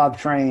improv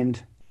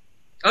trained.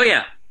 Oh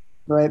yeah.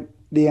 Right.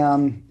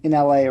 In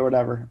LA or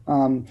whatever.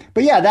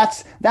 But yeah,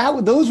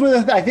 those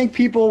were I think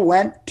people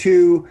went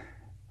to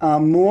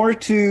more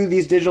to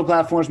these digital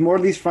platforms, more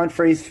to these front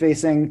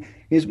facing,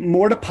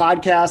 more to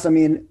podcasts. I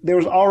mean, there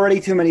was already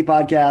too many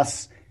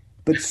podcasts,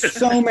 but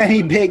so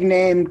many big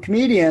name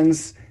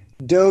comedians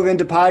dove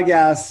into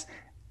podcasts.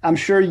 I'm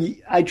sure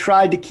I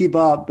tried to keep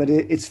up, but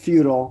it's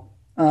futile.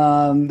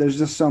 There's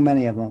just so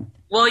many of them.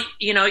 Well,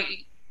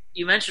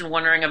 you mentioned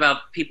wondering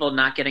about people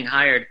not getting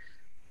hired.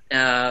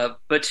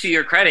 But to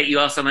your credit, you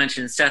also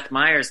mentioned Seth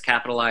Meyers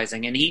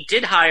capitalizing, and he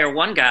did hire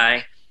one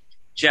guy,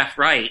 Jeff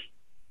Wright,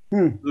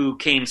 who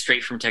came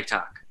straight from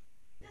TikTok.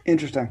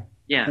 Interesting.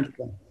 Yeah.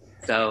 Interesting.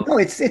 So No,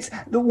 it's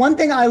the one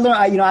thing I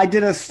learned. I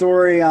did a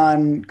story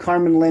on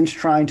Carmen Lynch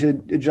trying to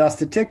adjust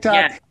to TikTok,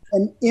 yeah,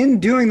 and in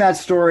doing that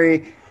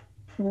story,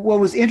 what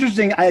was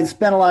interesting, I had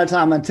spent a lot of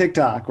time on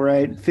TikTok,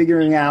 right,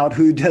 figuring out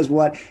who does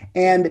what,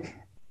 and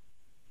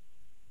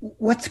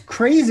what's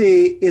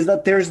crazy is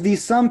that there's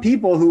these some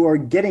people who are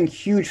getting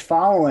huge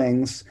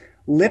followings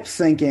lip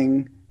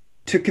syncing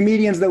to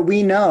comedians that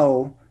we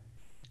know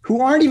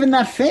who aren't even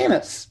that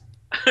famous.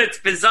 it's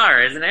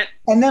bizarre, isn't it?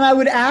 And then I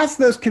would ask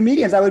those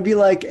comedians, I would be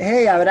like,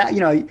 hey,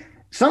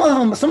 some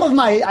of them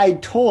I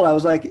told, I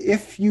was like,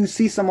 if you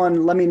see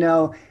someone, let me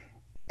know.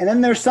 And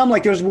then there's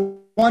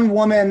one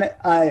woman,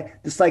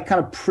 this like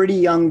kind of pretty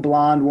young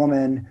blonde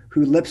woman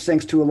who lip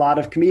syncs to a lot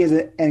of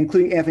comedians,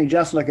 including Anthony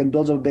Jeselnik, and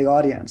builds up a big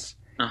audience.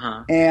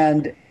 Uh-huh.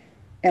 And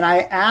I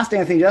asked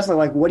Anthony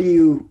Jeselnik, like,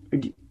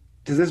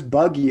 does this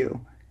bug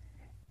you?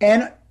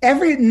 And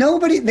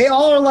nobody, they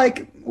all are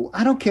like,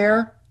 I don't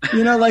care.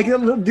 Like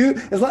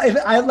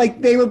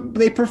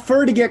they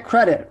prefer to get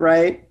credit,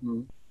 right?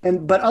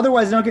 Mm-hmm. But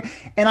otherwise they don't care.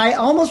 And I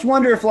almost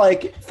wonder if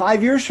like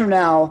 5 years from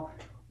now,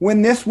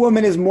 when this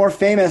woman is more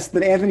famous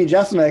than Anthony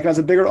Jeselnik and has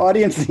a bigger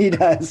audience than he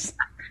does,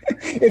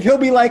 if he'll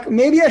be like,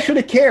 maybe I should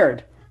have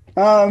cared.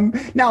 Now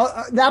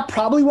that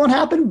probably won't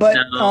happen, but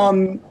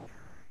no.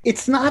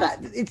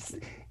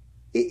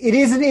 It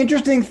is an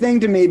interesting thing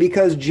to me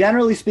because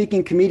generally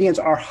speaking, comedians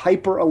are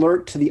hyper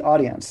alert to the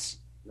audience.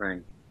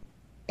 Right.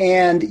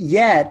 And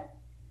yet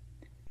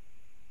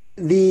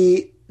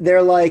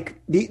they're like,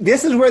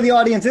 this is where the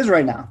audience is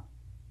right now.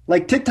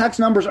 Like TikTok's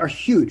numbers are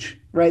huge,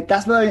 right?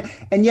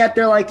 And yet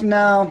they're like,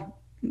 no,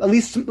 at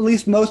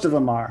least most of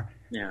them are.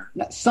 Yeah.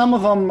 Some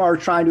of them are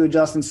trying to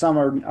adjust, and some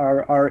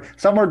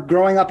are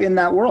growing up in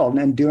that world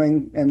and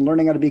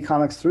learning how to be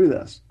comics through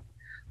this.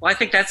 Well, I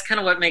think that's kind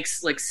of what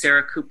makes like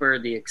Sarah Cooper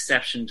the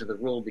exception to the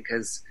rule,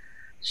 because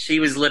she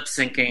was lip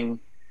syncing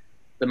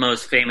the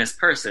most famous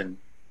person.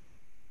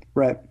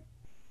 Right.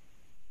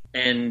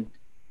 And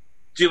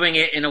doing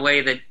it in a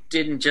way that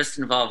didn't just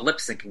involve lip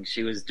syncing.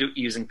 She was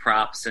using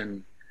props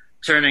and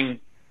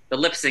turning the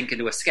lip sync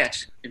into a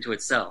sketch into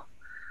itself,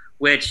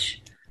 which,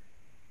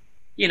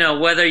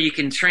 whether you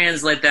can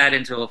translate that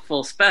into a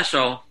full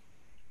special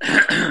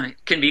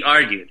can be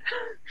argued.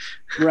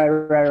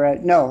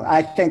 Right. No,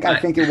 I think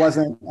it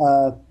wasn't.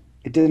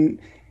 It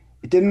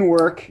didn't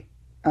work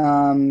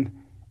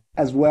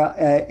as well.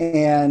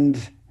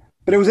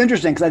 But it was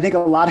interesting because I think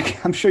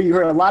I'm sure you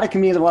heard a lot of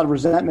comedians have a lot of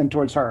resentment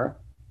towards her.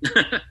 She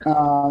got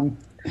a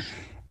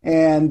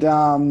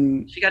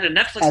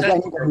Netflix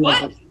special for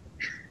what?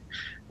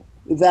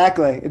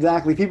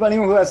 Exactly. People,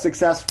 anyone who has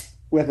success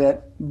with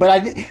it,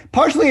 but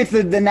partially it's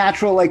the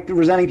natural, like,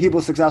 resenting people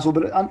successful,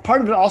 but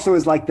part of it also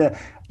is like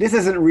this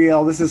isn't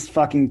real. This is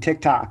fucking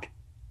TikTok.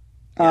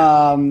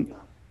 Yeah.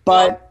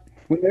 But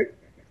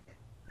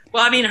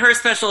I mean, her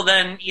special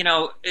then,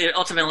 it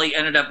ultimately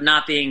ended up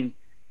not being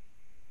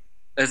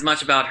as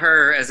much about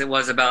her as it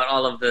was about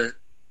all of the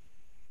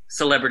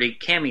celebrity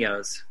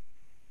cameos.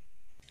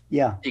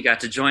 Yeah. She got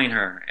to join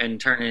her and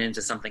turn it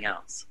into something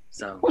else.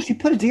 So, well, she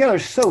put it together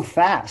so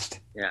fast.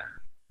 Yeah.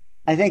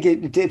 I think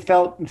it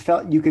felt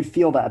you could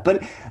feel that.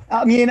 But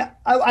I mean,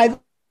 I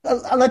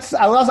want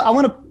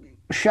to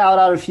shout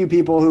out a few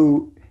people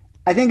who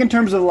I think in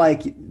terms of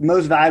like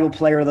most valuable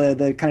player,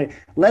 the kind of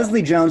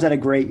Leslie Jones had a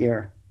great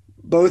year,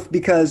 both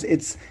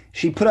because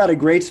she put out a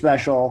great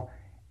special.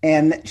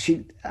 And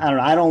I don't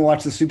know, I don't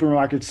watch the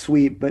Supermarket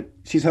Sweep, but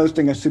she's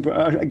hosting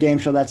a game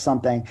show. That's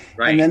something.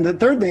 Right. And then the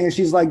third thing is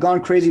she's like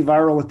gone crazy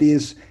viral with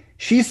these.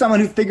 She's someone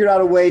who figured out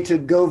a way to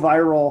go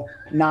viral,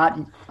 not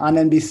on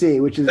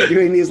NBC, which is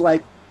doing these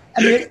like,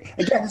 I mean,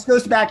 again, this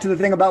goes back to the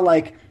thing about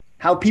like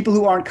how people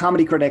who aren't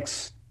comedy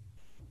critics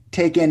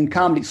take in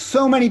comedy.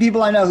 So many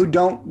people I know who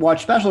don't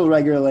watch specials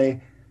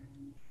regularly,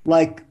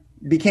 like,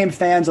 became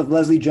fans of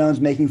Leslie Jones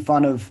making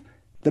fun of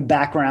the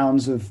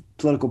backgrounds of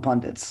political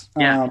pundits.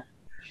 Yeah.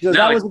 So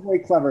that was very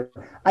clever.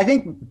 I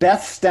think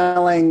Beth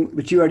Stelling,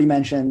 which you already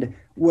mentioned,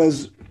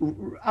 was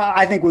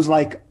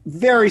like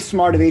very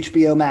smart of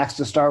HBO Max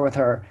to start with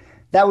her.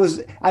 That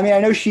was, I mean, I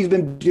know she's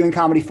been doing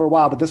comedy for a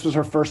while, but this was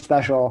her first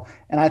special,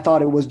 and I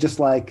thought it was just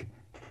like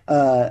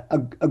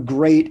a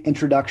great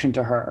introduction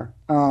to her.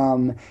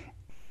 And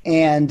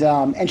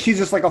she's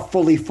just like a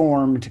fully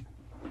formed,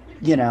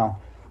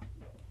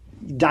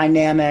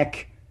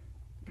 dynamic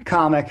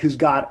comic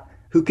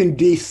who can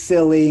be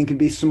silly and can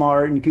be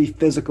smart and can be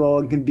physical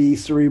and can be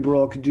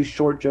cerebral, can do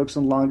short jokes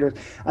and long jokes.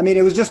 I mean,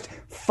 it was just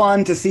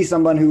fun to see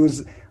someone who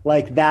was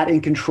like that in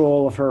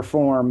control of her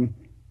form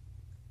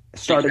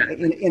started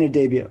in a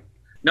debut.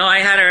 No,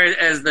 I had her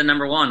as the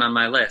number one on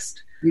my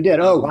list. You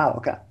did? Oh, wow.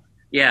 Okay.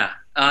 Yeah.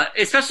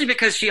 Especially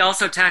because she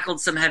also tackled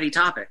some heavy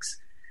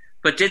topics,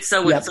 but did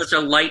so with such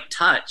a light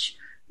touch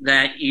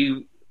that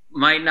you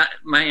might not,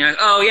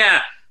 oh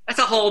yeah, that's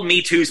a whole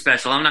Me Too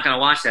special. I'm not going to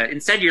watch that.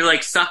 Instead, you're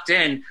like sucked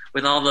in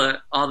with all the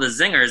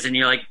zingers, and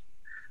you're like,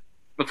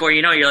 before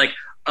you know, you're like,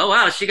 oh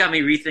wow, she got me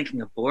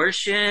rethinking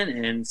abortion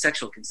and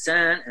sexual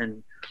consent,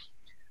 and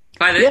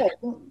by the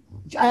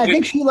I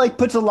think she like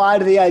puts a lie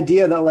to the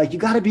idea that like you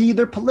got to be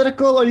either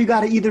political or you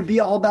got to either be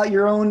all about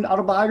your own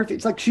autobiography.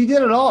 It's like she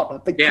did it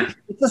all. Like, Yeah.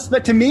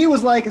 but to me, it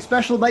was like a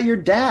special about your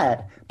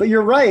dad. But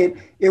you're right.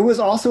 It was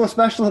also a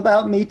special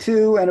about Me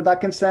Too and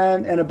about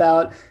consent and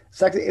about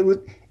sex.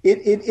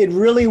 It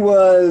really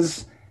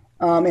was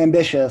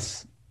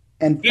ambitious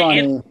and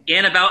funny.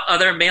 And about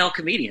other male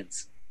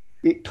comedians.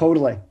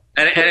 Totally.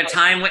 At a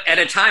time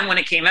when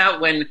it came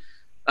out when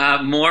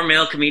more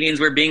male comedians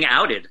were being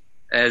outed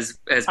as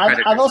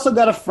predators. I've also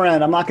got a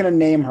friend. I'm not going to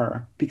name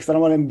her because I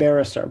don't want to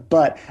embarrass her.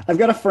 But I've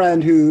got a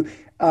friend who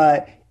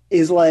I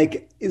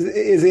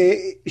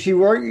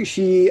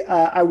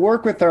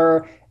work with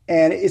her.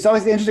 And it's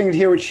always interesting to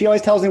hear what she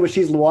always tells me what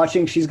she's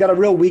watching. She's got a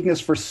real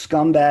weakness for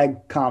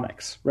scumbag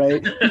comics,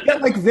 right? She's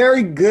got like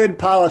very good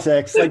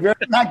politics, like very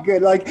not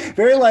good, like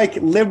very like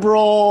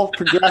liberal,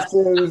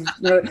 progressive,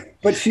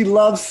 but she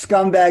loves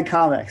scumbag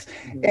comics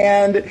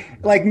and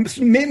like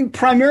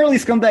primarily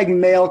scumbag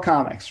male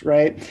comics,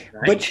 right?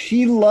 But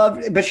she's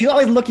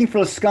always looking for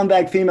a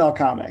scumbag female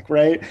comic,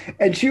 right?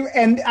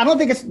 And I don't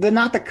think it's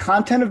not the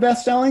content of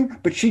best-selling,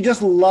 but she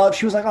just loves.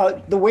 She was like,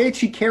 oh, the way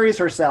she carries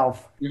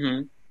herself.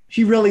 Mm-hmm.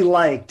 She really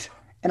liked.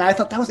 And I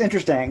thought that was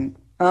interesting,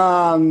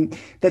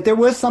 that there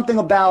was something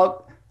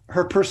about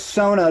her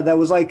persona that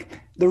was like,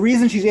 the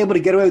reason she's able to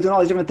get away with doing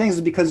all these different things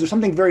is because there's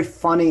something very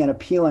funny and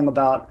appealing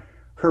about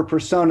her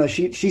persona.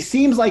 She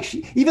seems like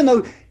even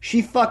though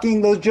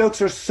those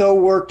jokes are so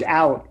worked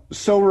out,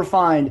 so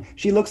refined,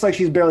 she looks like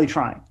she's barely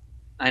trying.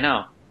 I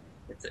know.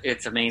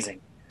 It's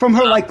amazing. From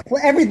her, like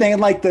everything,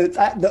 and like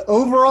the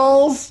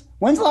overalls.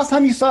 When's the last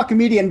time you saw a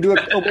comedian wear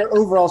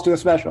overalls to a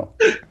special?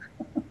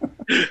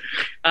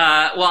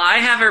 Well, I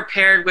have her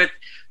paired with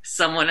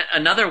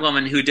another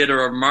woman who did a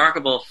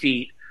remarkable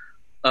feat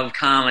of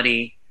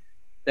comedy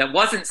that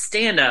wasn't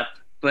stand-up,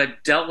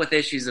 but dealt with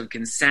issues of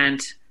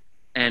consent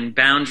and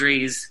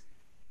boundaries.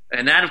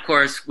 And that, of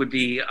course, would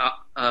be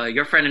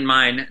your friend and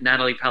mine,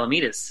 Natalie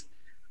Palamides,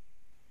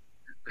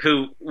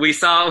 who we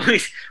saw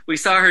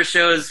her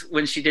shows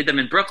when she did them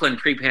in Brooklyn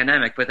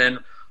pre-pandemic, but then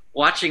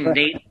watching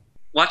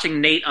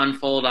Nate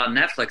unfold on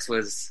Netflix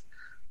was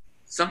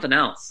something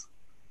else.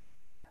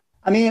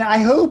 I mean, I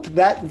hope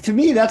that, to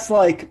me, that's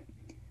like,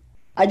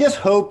 I just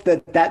hope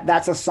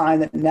that's a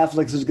sign that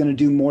Netflix is going to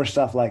do more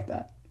stuff like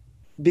that,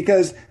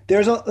 because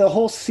there's a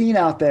whole scene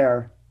out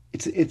there.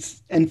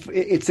 It's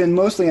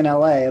mostly in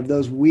LA of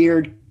those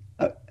weird,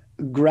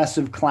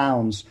 aggressive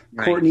clowns.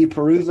 Right. Courtney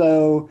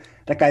Peruzzo,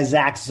 that guy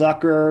Zach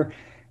Zucker,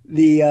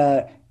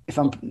 if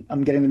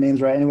I'm getting the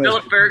names right, anyway.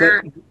 Philip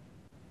Berger.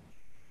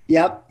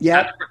 Yep.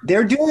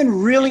 They're doing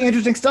really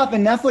interesting stuff,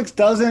 and Netflix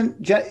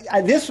doesn't.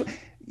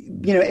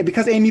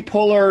 Because Amy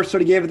Poehler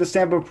sort of gave it the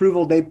stamp of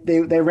approval, they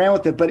ran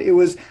with it. But it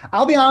was,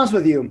 I'll be honest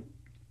with you,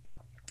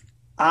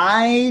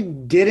 I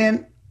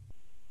didn't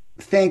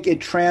think it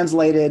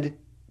translated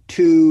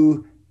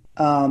to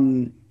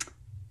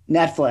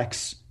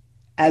Netflix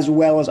as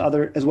well as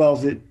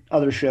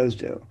other shows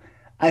do.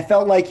 I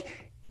felt like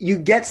you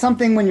get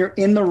something when you're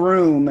in the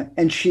room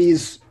and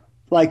she's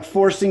like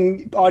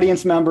forcing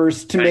audience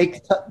members to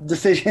make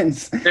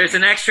decisions. There's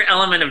an extra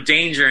element of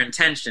danger and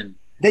tension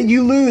that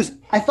you lose.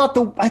 I thought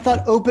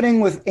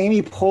opening with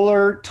Amy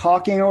Poehler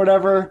talking or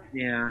whatever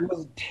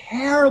was a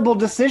terrible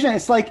decision.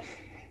 It's like,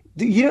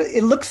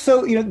 it looks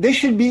so, this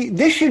should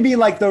be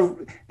like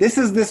this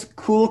is this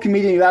cool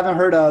comedian you haven't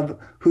heard of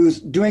who's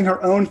doing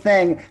her own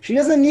thing. She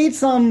doesn't need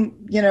some,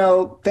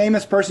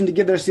 famous person to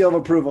give their seal of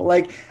approval.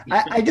 Like,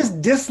 I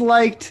just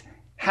disliked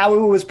how it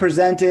was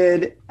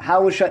presented,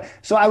 how it was shot.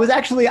 So I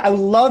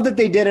love that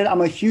they did it.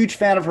 I'm a huge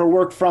fan of her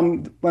work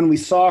from when we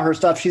saw her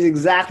stuff. She's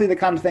exactly the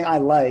kind of thing I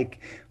like,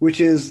 which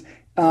is,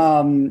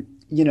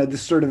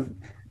 this sort of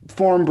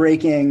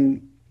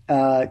form-breaking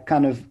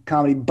kind of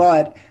comedy.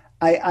 But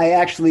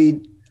I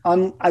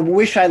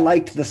wish I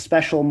liked the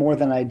special more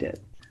than I did.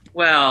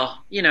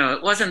 Well,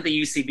 it wasn't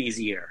the UCB's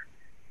year.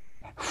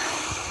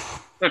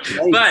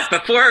 But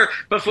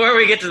before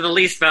we get to the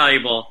least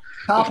valuable,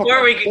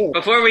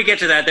 before we get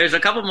to that, there's a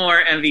couple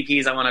more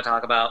MVPs I want to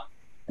talk about,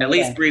 at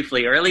least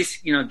briefly, or at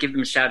least give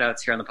them shout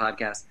outs here on the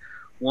podcast.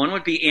 One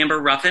would be Amber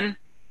Ruffin.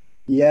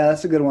 Yeah,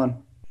 that's a good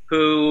one.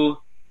 Who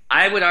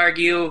I would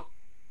argue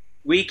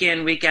week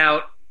in, week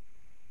out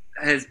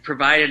has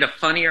provided a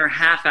funnier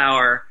half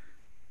hour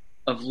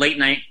of late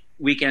night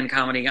weekend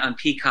comedy on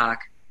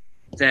Peacock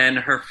than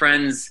her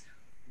friends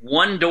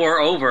one door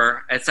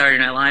over at Saturday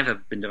Night Live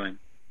have been doing.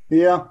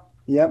 Yeah.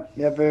 Yep.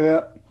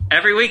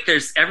 Every week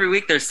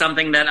there's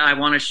something that I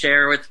want to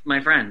share with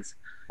my friends.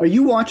 Are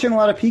you watching a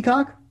lot of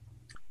Peacock?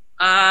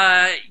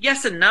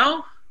 Yes and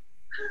no.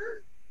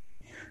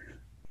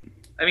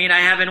 I mean,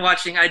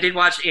 I did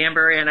watch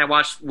Amber and I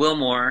watched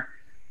Wilmore,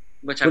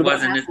 which I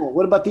wasn't.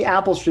 What about the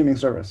Apple streaming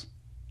service?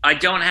 I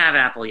don't have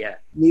Apple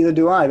yet. Neither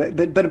do I.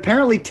 But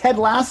apparently Ted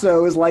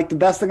Lasso is like the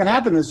best thing that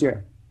happened this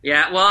year.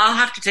 Yeah, well, I'll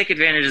have to take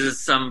advantage of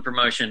some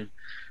promotion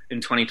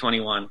in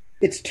 2021.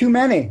 It's too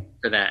many.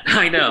 For that,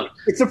 I know.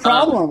 It's a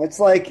problem. It's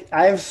like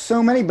I have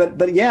so many,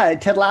 but yeah,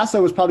 Ted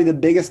Lasso was probably the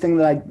biggest thing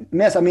that I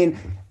missed. I mean,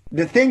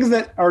 The things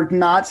that are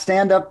not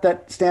stand up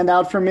that stand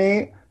out for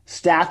me,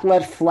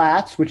 Statlet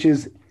Flats, which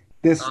is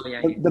this Oh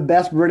yeah. the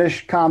best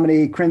British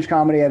comedy, cringe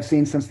comedy I've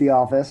seen since The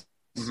Office,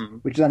 Mm-hmm.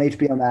 which is on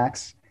HBO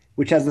Max,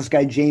 which has this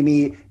guy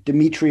Jamie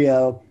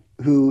Demetrio,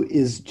 who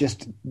is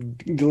just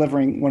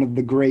delivering one of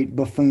the great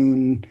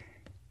buffoon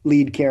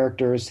lead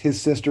characters.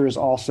 His sister is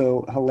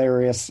also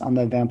hilarious on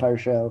the vampire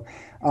show.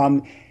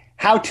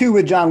 How To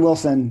with John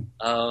Wilson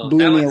Oh,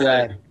 blew me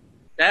away.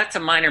 that's a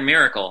minor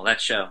miracle. That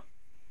show.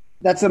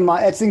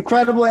 It's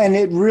incredible, and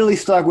it really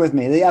stuck with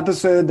me. The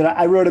episode that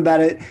I wrote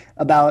about it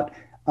about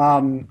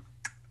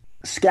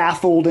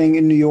scaffolding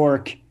in New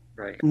York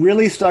Right.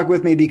 really stuck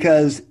with me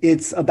because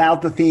it's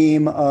about the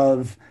theme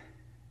of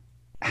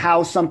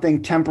how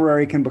something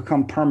temporary can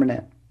become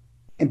permanent,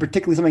 and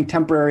particularly something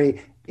temporary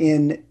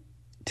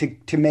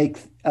to make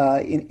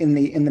in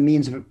the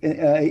means of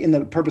in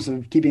the purpose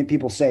of keeping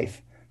people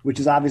safe,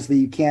 which is obviously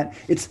you can't.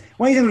 It's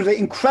one of these things that's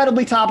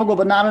incredibly topical,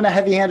 but not in a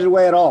heavy-handed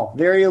way at all.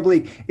 Very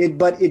oblique.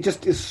 But it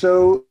just is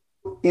so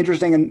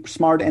interesting and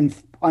smart and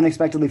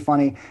unexpectedly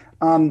funny.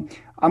 I'm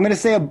going to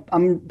say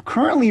I'm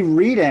currently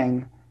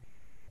reading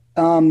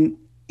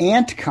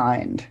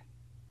Antkind,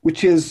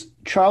 which is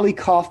Charlie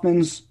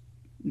Kaufman's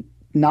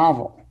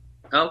novel.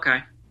 Okay.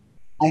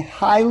 I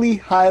highly,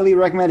 highly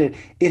recommend it.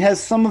 It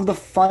has some of the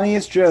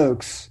funniest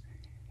jokes.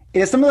 It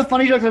has some of the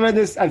funny jokes I've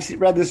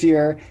read this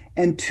year,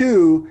 and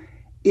two,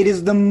 it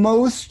is the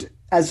most,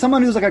 as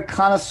someone who's like a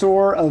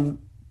connoisseur of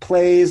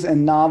plays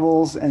and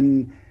novels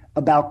and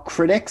about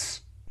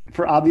critics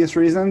for obvious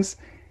reasons,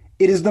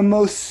 it is the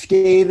most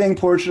scathing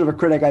portrait of a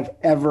critic I've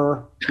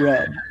ever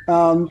read.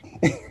 Okay.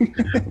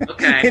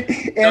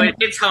 So it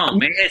hits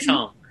home. It hits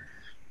home.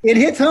 It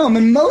hits home,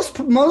 and most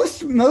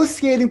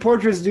scathing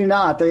portraits do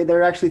not.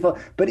 They're actually fun,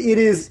 but it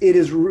is.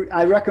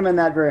 I recommend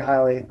that very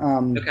highly.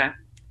 Okay.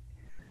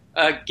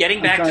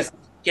 Getting back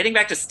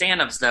to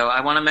stand-ups, though,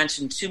 I want to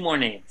mention two more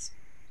names.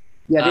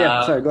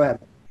 Yeah. Sorry, go ahead.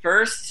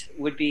 First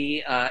would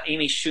be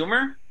Amy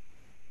Schumer,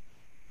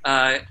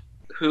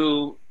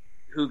 who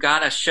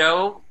got a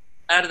show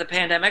out of the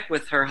pandemic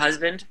with her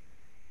husband,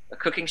 a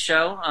cooking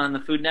show on the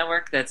Food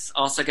Network. That's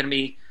also going to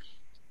be,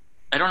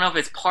 I don't know if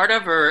it's part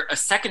of or a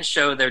second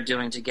show they're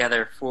doing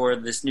together for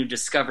this new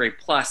Discovery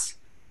Plus.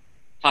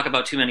 Talk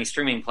about too many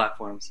streaming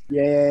platforms.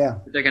 Yeah.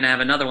 They're going to have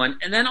another one.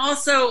 And then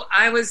also,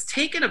 I was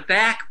taken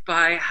aback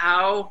by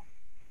how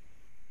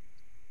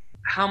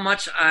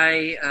much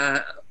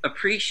I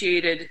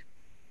appreciated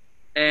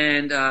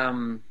and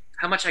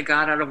how much I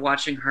got out of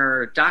watching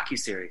her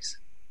docuseries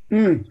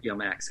on HBO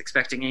Max,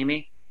 Expecting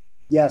Amy.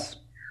 Yes.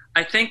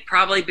 I think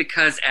probably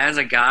because as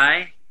a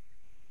guy,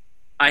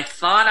 I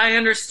thought I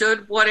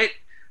understood what it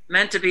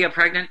meant to be a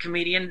pregnant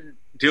comedian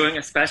doing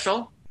a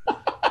special.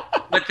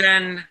 But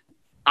then,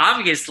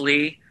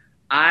 obviously,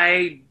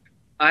 I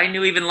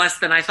knew even less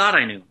than I thought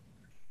I knew.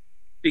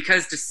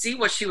 Because to see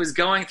what she was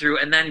going through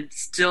and then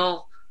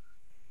still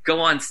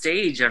go on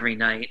stage every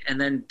night and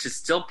then to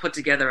still put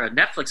together a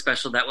Netflix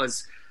special that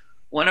was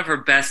one of her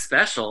best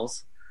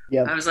specials,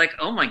 Yep. I was like,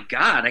 oh my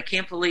God, I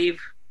can't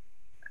believe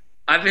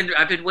I've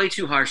been way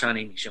too harsh on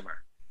Amy Schumer.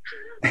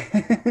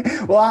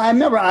 Well, I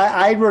remember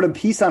I wrote a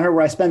piece on her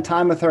where I spent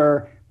time with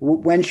her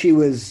when she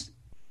was,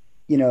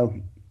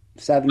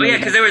 7. Oh yeah,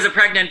 because there was a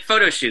pregnant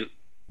photo shoot.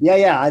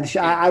 Yeah.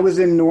 I was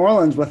in New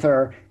Orleans with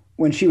her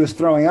when she was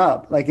throwing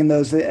up, like in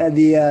those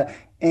I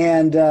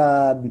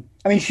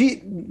mean,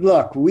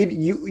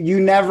 you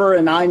never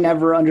and I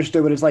never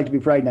understood what it's like to be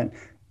pregnant.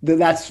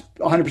 That's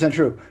 100%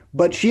 true.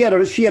 But she had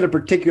a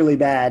particularly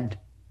bad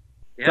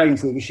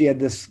pregnancy because she had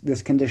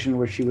this condition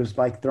where she was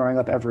like throwing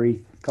up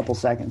every couple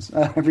seconds,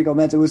 every couple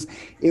minutes.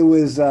 It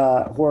was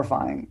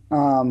horrifying.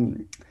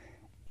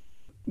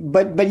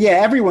 But yeah,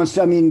 everyone's.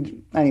 I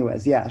mean,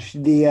 anyways, yeah.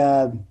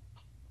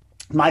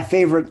 My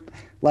favorite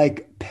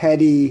like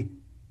petty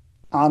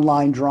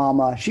online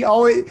drama. She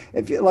always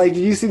did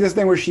you see this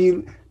thing where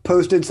she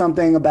posted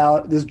something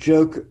about this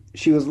joke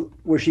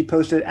where she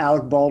posted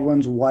Alec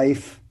Baldwin's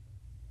wife,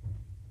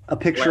 a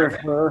picture of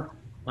her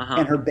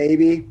and her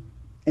baby,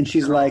 and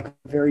she's like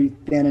very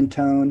thin in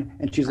tone,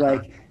 and she's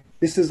like,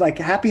 "This is like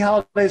happy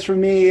holidays for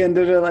me," and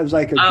it was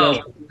like a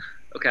joke.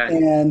 Okay.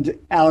 And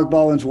Alec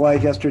Baldwin's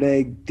wife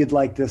yesterday did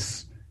like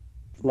this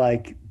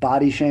like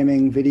body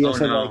shaming video.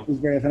 It was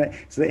very funny.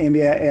 So the Amy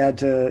had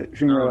to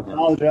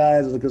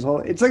apologize. Like this whole,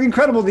 it's like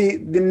incredible the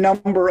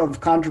number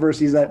of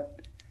controversies that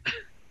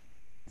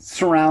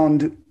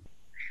surround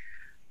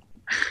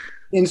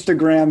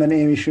Instagram and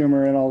Amy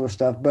Schumer and all this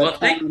stuff. But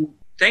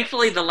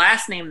thankfully, the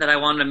last name that I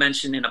wanted to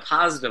mention in a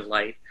positive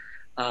light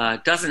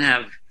doesn't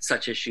have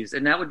such issues,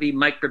 and that would be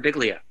Mike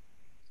Birbiglia.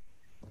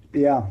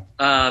 Yeah.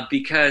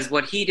 Because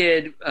what he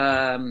did,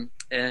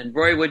 and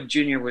Roy Wood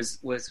Jr.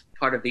 was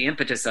part of the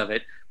impetus of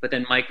it, but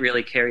then Mike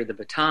really carried the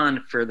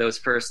baton for those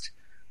first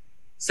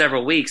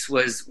several weeks,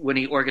 was when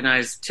he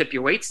organized Tip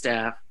Your Wait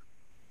Staff,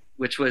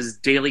 which was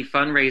daily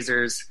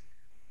fundraisers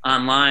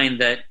online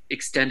that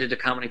extended to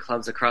comedy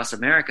clubs across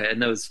America in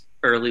those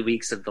early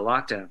weeks of the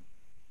lockdown.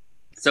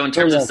 So in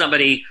terms of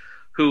somebody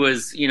who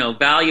was,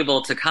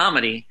 valuable to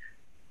comedy,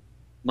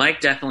 Mike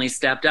definitely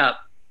stepped up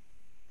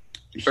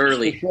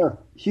early. Sure.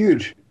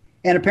 Huge.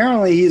 And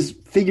apparently he's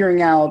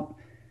figuring out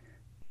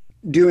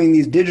doing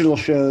these digital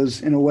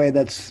shows in a way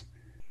that's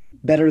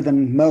better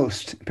than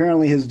most.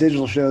 Apparently his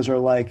digital shows are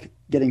like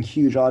getting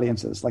huge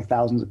audiences, like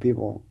thousands of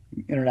people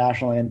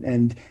internationally.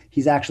 And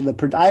he's actually I'm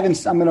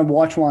going to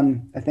watch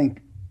one, I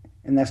think,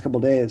 in the next couple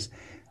of days.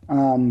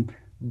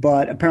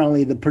 But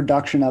apparently the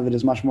production of it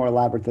is much more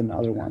elaborate than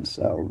other ones.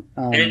 So,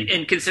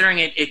 and considering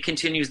it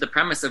continues the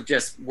premise of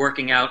just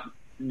working out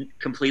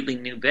completely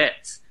new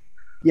bits.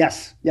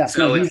 Yes.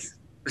 So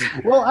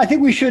well, I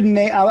think we should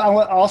name. I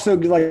also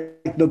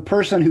like the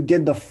person who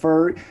did the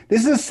fur.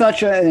 This is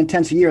such an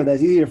intense year that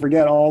it's easy to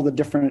forget all the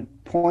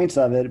different points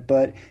of it.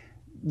 But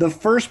the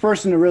first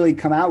person to really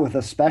come out with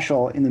a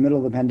special in the middle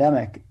of the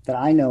pandemic that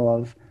I know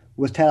of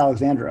was Ted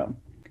Alexandro.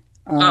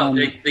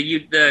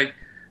 The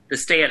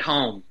stay at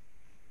home.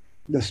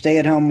 The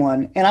stay-at-home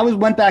one, and I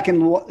went back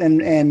and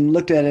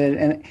looked at it,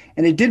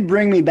 and it did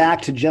bring me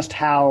back to just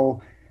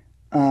how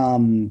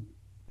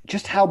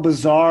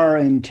bizarre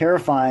and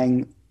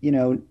terrifying,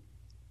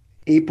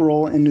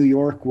 April in New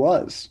York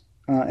was.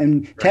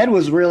 And right. Ted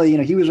was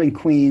really, he was in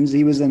Queens,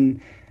 he was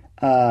in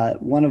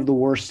one of the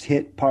worst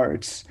hit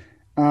parts,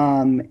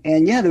 and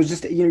yeah, there was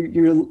just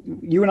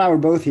you and I were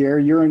both here.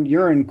 You're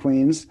in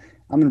Queens,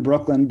 I'm in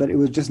Brooklyn, but it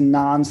was just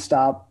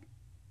nonstop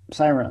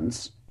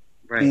sirens,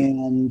 right.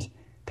 And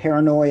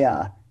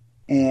paranoia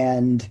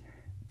and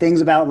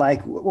things about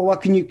like, well,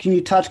 what can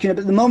you touch? But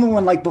the moment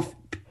when like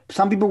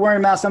some people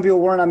wearing masks, some people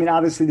weren't. I mean,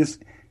 obviously this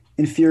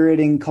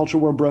infuriating culture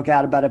war broke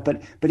out about it,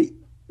 but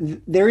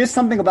there is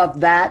something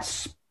about that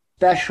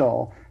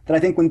special that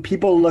I think when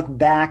people look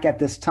back at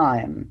this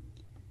time,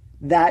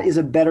 that is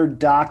a better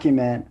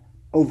document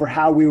over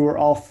how we were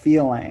all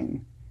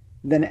feeling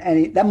than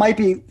that might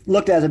be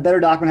looked at as a better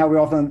document how we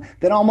were all feeling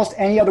than almost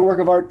any other work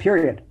of art,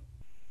 period.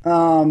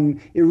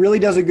 It really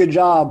does a good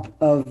job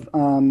of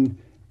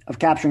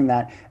capturing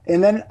that.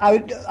 And then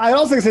I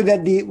also said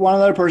that one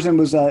other person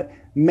was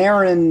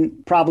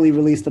Marin probably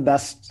released the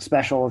best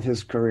special of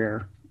his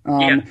career,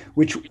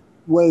 which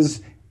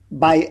was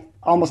by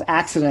almost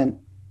accident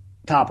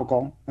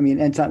topical. I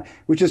mean,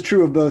 which is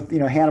true of both,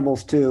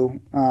 Hannibal's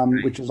too,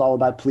 which is all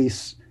about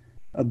police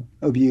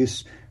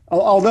abuse.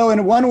 Although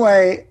in one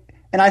way,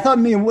 and I thought,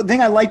 one thing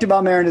I liked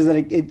about Marin is that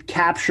it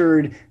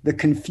captured the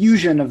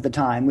confusion of the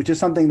time, which is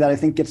something that I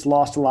think gets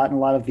lost a lot in a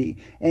lot of the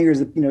angers.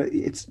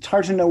 It's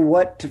hard to know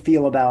what to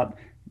feel about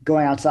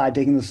going outside,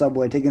 taking the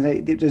subway,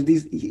 there's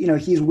these,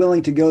 he's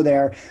willing to go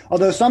there.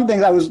 Although some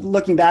things I was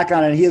looking back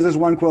on it, he has this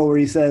one quote where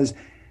he says,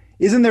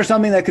 "Isn't there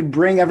something that could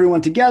bring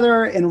everyone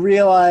together and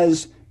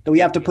realize that we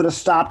have to put a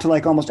stop to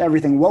like almost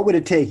everything? What would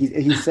it take?"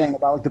 He's saying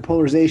about like the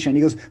polarization.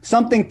 He goes,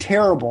 "Something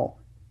terrible.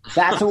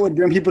 That's what would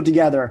bring people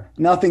together.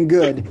 Nothing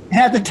good." And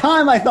at the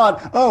time I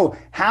thought, oh,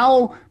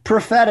 how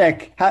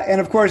prophetic.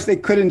 And of course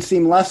it couldn't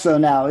seem less so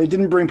now. It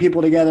didn't bring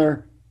people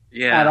together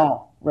at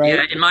all. Right.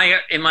 Yeah.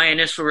 In my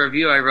initial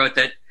review, I wrote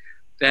that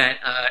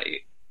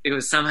it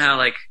was somehow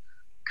like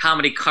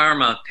comedy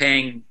karma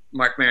paying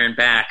Marc Maron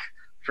back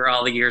for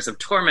all the years of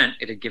torment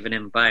it had given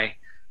him by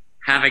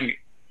having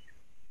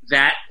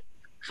that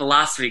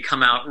philosophy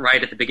come out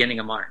right at the beginning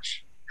of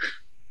March.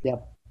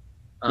 Yep.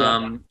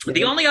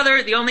 The only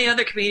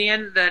other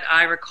comedian that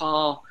I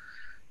recall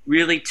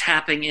really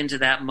tapping into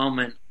that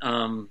moment,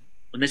 and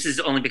this is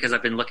only because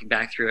I've been looking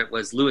back through it,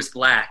 was Louis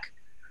Black,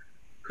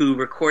 who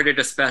recorded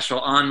a special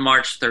on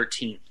March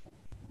 13th,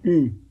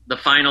 the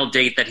final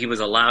date that he was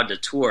allowed to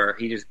tour.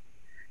 He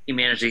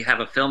managed to have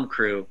a film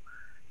crew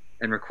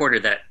and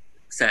recorded that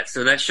set.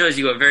 So that shows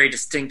you a very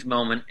distinct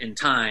moment in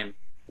time.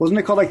 Wasn't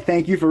it called like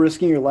 "Thank You for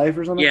Risking Your Life"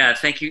 or something? Yeah,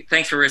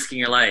 thanks for risking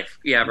your life.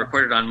 Yeah,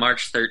 recorded on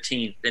March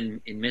 13th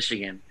in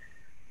Michigan.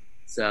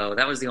 So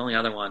that was the only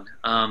other one.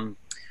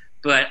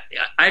 But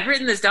I'd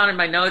written this down in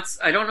my notes.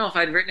 I don't know if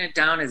I'd written it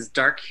down as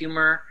dark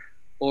humor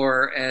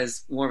or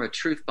as more of a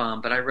truth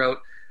bomb, but I wrote,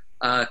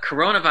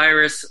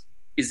 "Coronavirus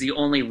is the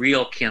only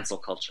real cancel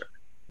culture."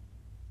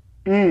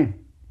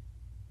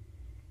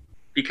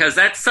 Because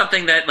that's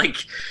something that, like,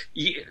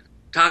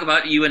 talk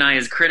about you and I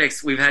as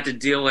critics, we've had to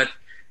deal with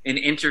in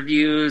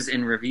interviews,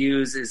 in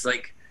reviews, is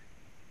like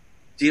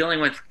dealing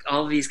with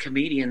all these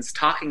comedians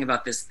talking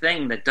about this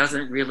thing that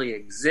doesn't really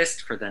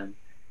exist for them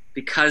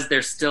because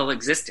they're still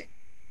existing.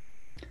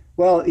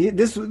 Well,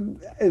 that's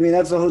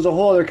a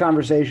whole other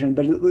conversation,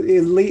 but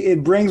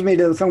it brings me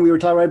to something we were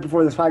talking right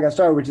before this podcast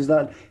started, which is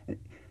that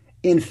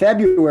in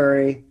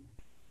February,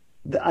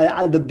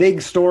 the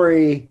big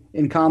story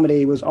in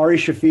comedy was Ari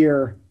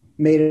Shaffir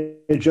made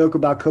a joke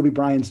about Kobe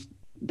Bryant's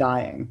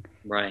dying.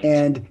 Right.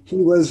 And he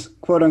was,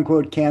 quote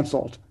unquote,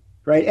 canceled.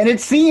 Right. And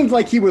it seemed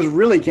like he was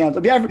really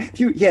canceled.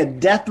 He had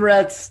death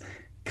threats.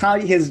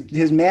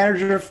 His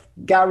manager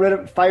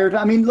fired.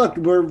 I mean, look,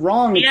 we're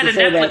wrong. He had a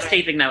Netflix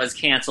taping that was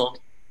canceled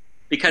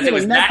because it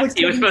was supposed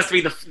to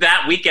be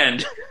that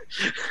weekend.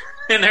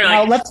 And they're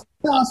now, let's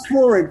fast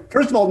forward.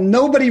 First of all,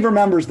 nobody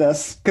remembers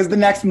this because the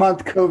next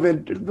month,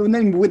 COVID,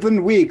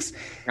 within weeks.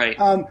 Right.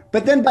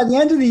 But then by the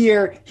end of the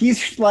year,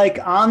 he's like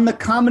on the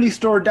Comedy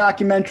Store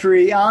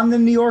documentary, on the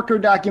New Yorker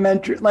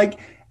documentary. Like,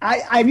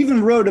 I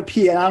even wrote a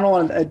piece, and I don't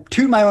want to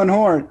toot my own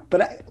horn,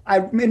 but I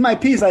in my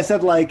piece I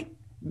said like,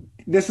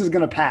 this is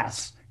going to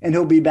pass, and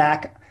he'll be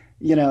back.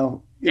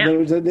 So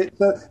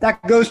that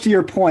goes to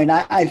your point.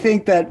 I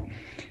think that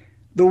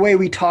the way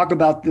we talk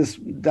about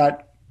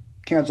that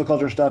cancel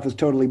culture stuff is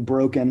totally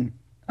broken.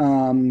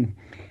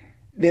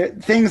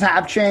 Things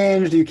have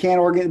changed. You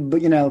can't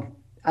but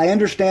I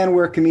understand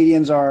where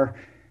comedians are,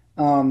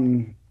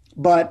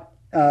 but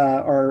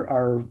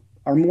are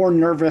more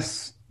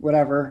nervous,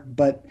 whatever.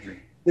 But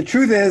the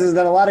truth is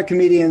that a lot of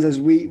comedians, as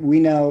we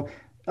know,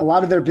 a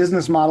lot of their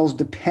business models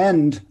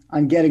depend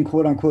on getting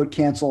quote unquote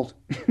canceled,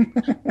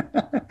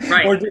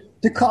 right, or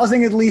to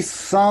causing at least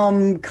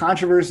some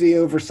controversy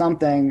over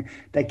something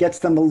that gets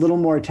them a little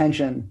more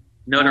attention,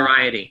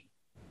 notoriety.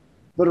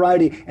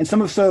 And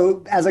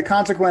so as a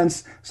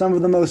consequence, some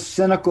of the most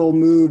cynical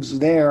moves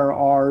there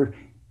are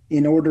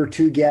in order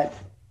to get,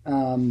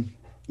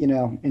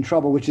 in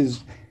trouble, which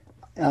is,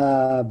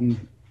 that's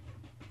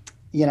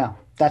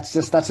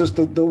just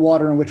the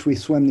water in which we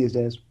swim these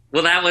days.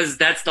 Well,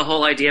 that's the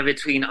whole idea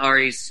between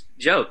Ari's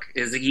joke,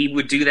 is that he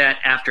would do that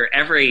after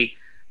every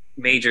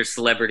major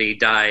celebrity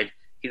died.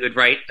 He would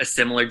write a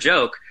similar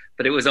joke,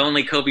 but it was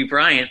only Kobe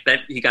Bryant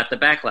that he got the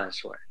backlash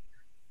for.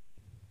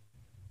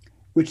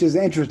 Which is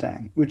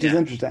interesting. I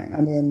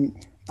mean,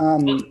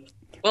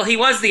 well, he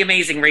was the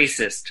amazing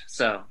racist,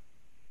 so.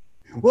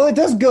 Well, it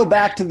does go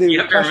back to the you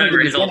have to question remember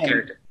at the his old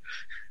beginning. character.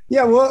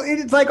 Yeah, well,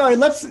 it's like, all right,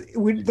 the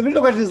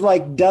original question is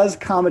like, does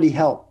comedy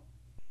help?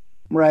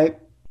 Right?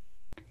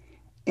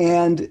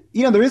 And,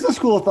 there is a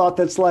school of thought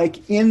that's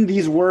like, in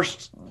these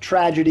worst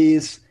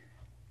tragedies,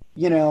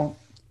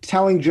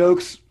 telling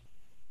jokes,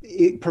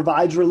 it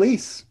provides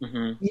release.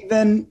 Mm-hmm.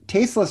 Even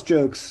tasteless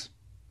jokes.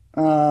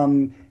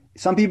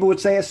 Some people would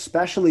say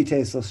especially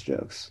tasteless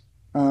jokes.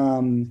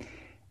 And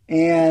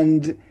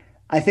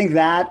I think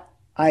that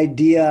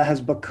idea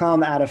has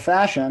become out of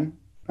fashion,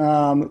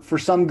 for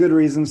some good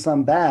reasons,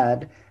 some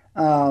bad.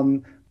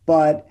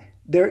 But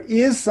there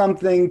is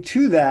something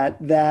to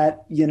that,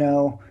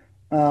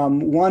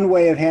 one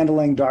way of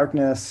handling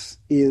darkness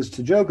is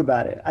to joke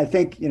about it. I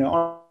think,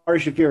 Ari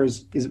Shaffir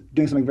is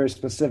doing something very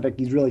specific.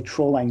 He's really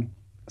trolling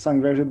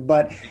something very,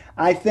 but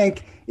I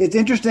think it's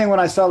interesting when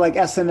I saw like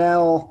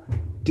SNL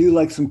do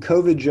like some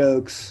COVID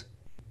jokes,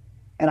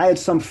 and I had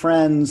some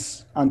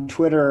friends on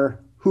Twitter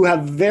who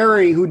have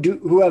very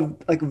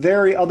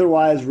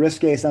otherwise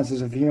risque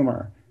senses of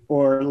humor,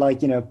 or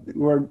like,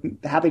 who are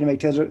happy to make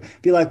tales,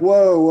 be like,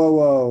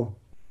 whoa.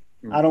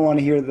 I don't want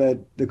to hear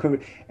the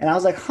COVID. And I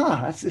was like,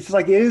 it's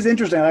like, it is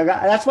interesting.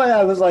 That's why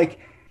I was like,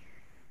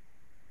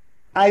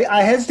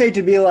 I hesitate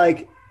to be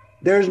like,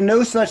 there's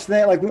no such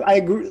thing. Like, I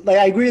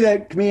agree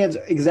that comedians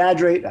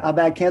exaggerate how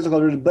bad cancel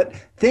culture is, but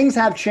things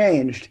have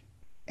changed.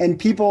 And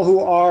people who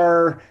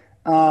are,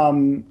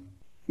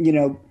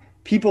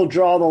 people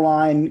draw the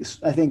line,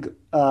 I think,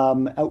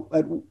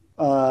 in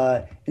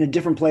a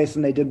different place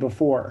than they did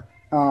before.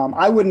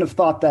 I wouldn't have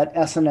thought that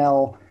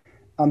SNL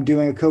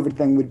doing a COVID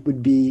thing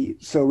would be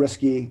so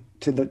risky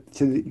to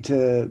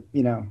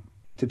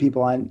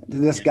people to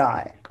this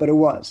guy, but it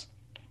was.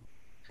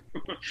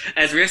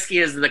 As risky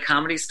as the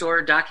Comedy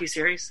Store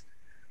docuseries?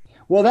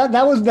 Well,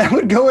 that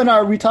would go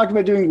in we talked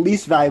about doing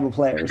least valuable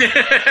players.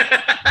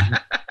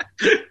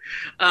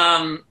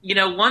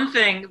 One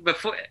thing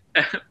before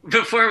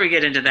we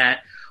get into that,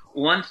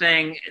 one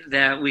thing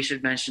that we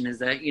should mention is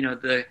that,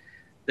 the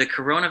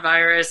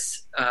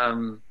coronavirus,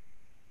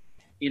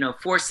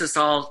 forced us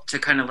all to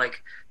kind of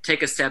like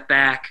take a step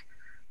back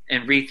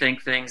and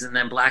rethink things. And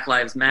then Black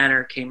Lives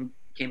Matter came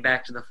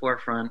back to the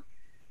forefront.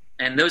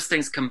 And those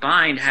things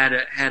combined had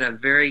a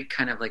very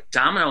kind of like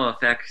domino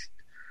effect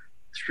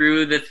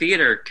through the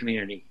theater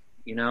community.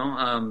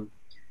 The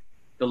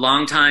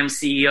longtime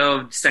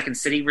CEO of Second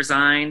City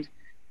resigned.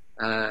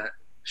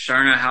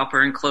 Sharna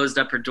Halpern closed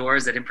up her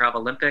doors at Improv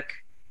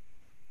Olympic.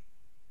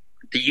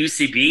 The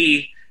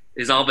UCB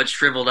is all but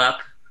shriveled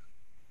up.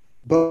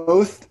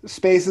 Both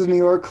spaces in New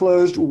York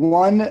closed.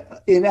 One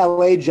in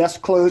LA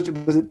just closed.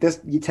 Was it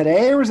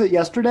today or was it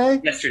yesterday?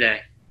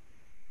 Yesterday.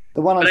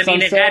 The one on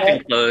Sunset. It had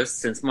been closed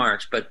since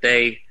March, but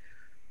they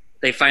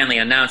finally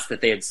announced that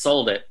they had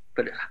sold it.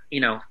 But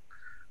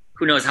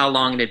who knows how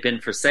long it had been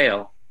for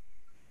sale.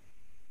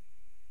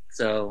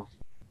 So,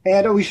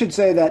 and we should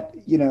say that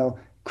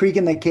Creek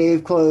in the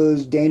Cave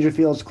closed,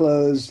 Dangerfield's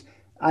closed.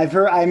 I'm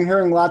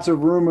hearing lots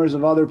of rumors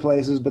of other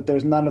places, but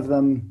there's none of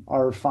them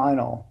are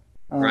final.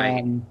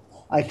 Right.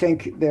 I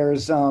think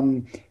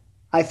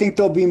I think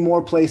there'll be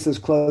more places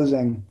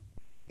closing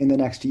in the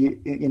next year.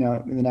 In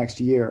the next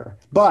year.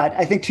 But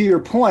I think to your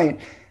point,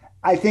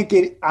 I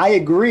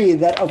agree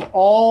that of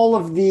all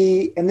of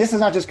the, and this is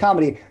not just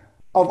comedy,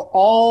 of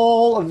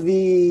all of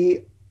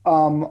the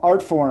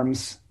art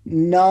forms,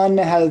 none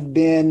have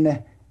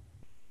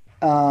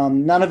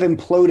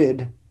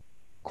imploded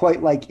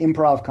quite like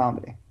improv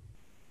comedy.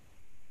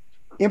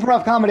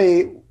 Improv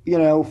comedy,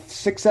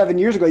 6-7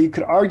 years ago, you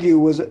could argue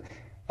was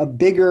a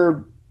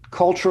bigger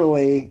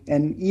culturally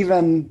and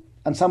even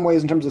in some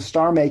ways in terms of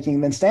star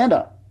making than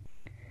stand-up.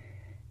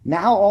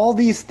 Now all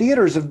these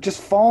theaters have just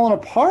fallen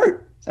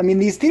apart. I mean,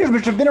 these theaters,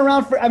 which have been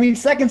around for, I mean,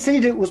 Second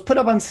City was put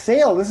up on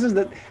sale. This is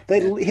the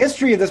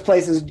history of this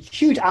place is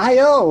huge.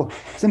 IO,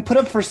 it's been put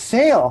up for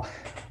sale.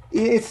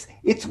 It's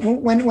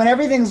when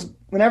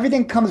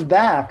everything comes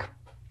back,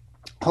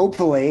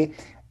 hopefully,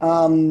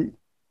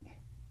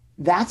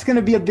 that's going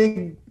to be a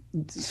big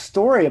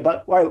story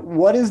about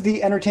what is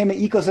the entertainment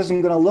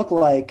ecosystem going to look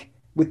like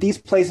with these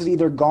places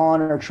either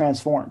gone or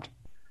transformed.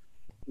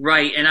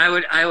 Right, and I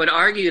would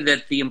argue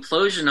that the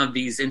implosion of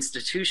these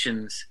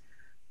institutions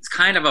is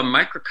kind of a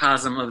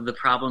microcosm of the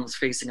problems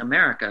facing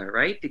America,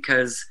 right?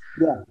 Because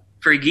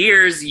for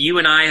years, you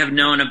and I have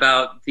known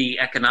about the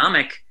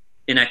economic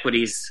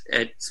inequities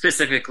at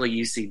specifically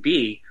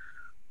UCB,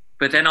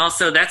 but then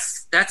also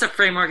that's a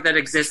framework that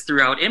exists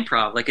throughout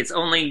improv. Like, it's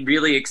only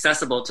really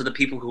accessible to the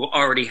people who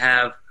already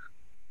have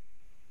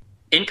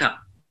income,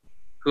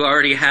 who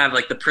already have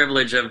like the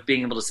privilege of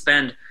being able to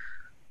spend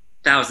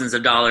thousands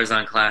of dollars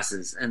on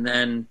classes. And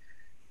then,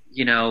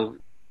 you know,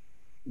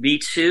 Me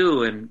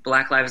Too and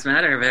Black Lives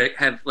Matter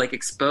have like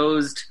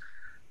exposed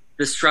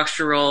the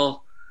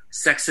structural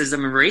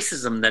sexism and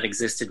racism that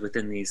existed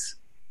within these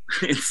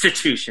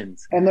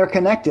institutions. And they're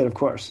connected, of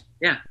course.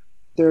 Yeah.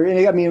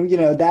 I mean, you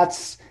know,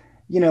 that's,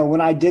 you know, when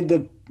I did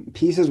the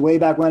pieces way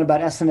back when about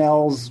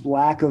SNL's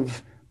lack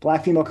of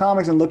black female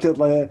comics and looked at,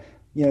 you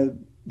know,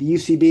 the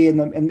UCB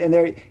and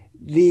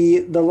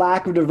the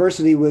lack of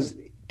diversity was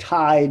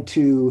tied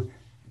to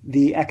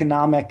the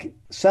economic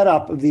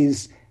setup of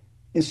these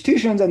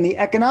institutions, and the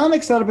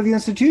economic setup of the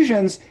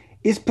institutions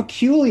is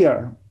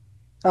peculiar.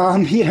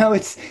 You know,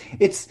 it's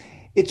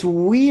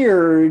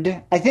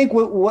weird. I think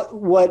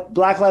what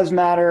Black Lives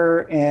Matter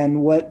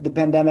and what the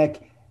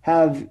pandemic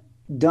have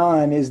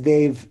done is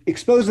they've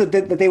exposed that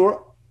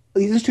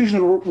these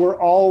institutions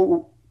were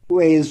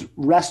always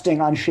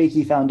resting on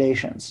shaky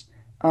foundations.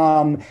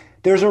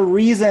 There's a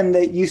reason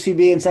that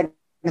UCB and Second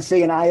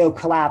City and IO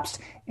collapsed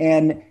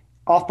and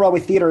off-Broadway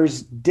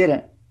theaters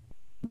didn't.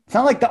 It's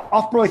not like the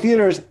off-Broadway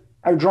theaters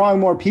are drawing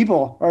more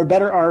people or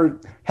are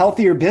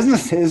healthier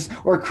businesses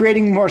or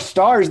creating more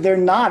stars. They're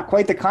not,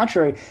 quite the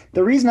contrary.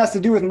 The reason has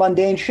to do with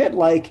mundane shit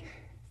like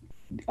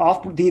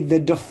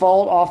the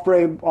default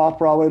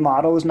off-Broadway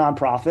model is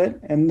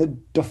nonprofit, and the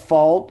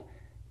default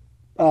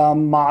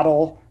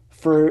model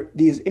for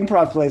these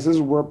improv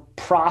places were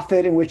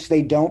profit, in which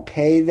they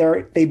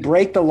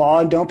break the law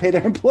and don't pay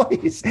their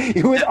employees.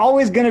 It was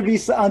always going to be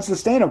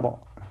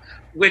unsustainable.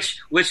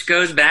 Which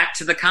goes back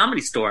to the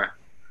Comedy Store,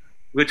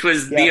 which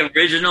was the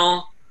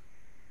original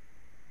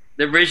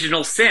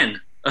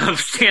sin of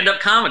stand-up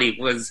comedy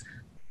was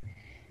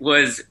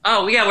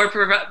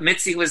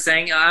Mitzi was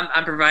saying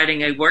I'm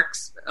providing a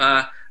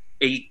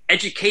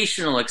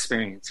educational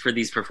experience for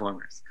these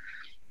performers,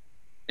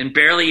 and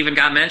barely even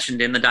got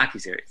mentioned in the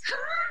docuseries.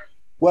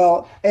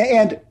 Well,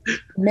 and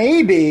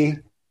maybe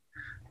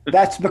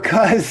that's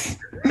because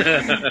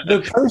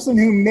the person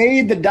who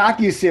made the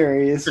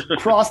docuseries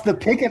crossed the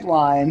picket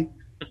line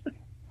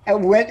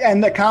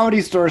and the Comedy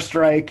Store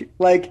strike.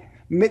 Like,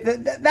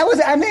 that was,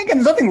 I think,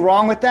 there's nothing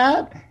wrong with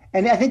that.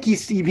 And I think he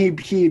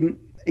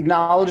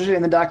acknowledged it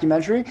in the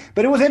documentary.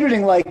 But it was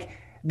interesting, like,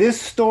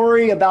 this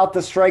story about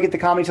the strike at the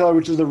Comedy Cellar,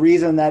 which is the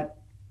reason that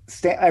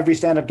every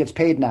stand-up gets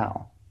paid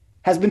now,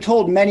 has been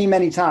told many,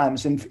 many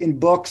times in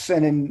books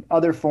and in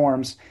other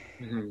forms.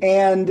 Mm-hmm.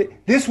 And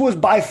this was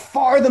by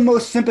far the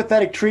most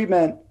sympathetic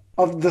treatment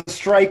of the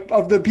strike,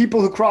 of the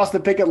people who crossed the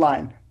picket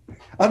line,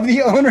 of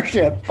the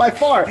ownership, by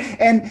far.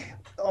 And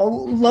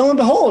lo and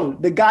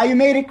behold, the guy who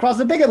made it crossed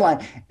the picket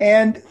line.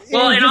 And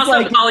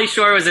also Pauly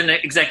Shore was an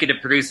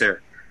executive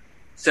producer.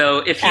 So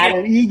if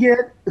Adam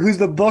Egget, who's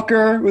the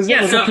booker, was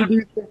a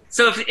producer.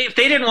 So if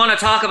they didn't want to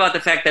talk about the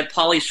fact that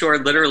Pauly Shore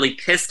literally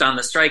pissed on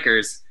the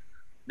strikers,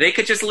 they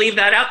could just leave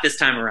that out this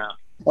time around.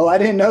 Oh, I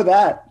didn't know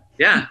that.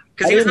 Yeah,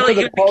 because he was really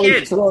good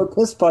kid. The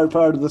piss part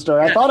of the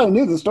story. Yeah. I thought I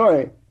knew the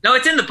story. No,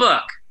 it's in the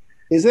book.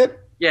 Is it?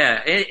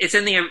 Yeah, it's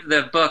in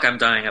the book. I'm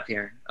dying up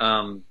here.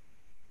 I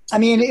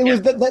mean, it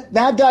was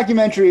that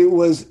documentary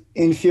was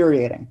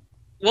infuriating.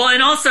 Well,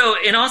 and also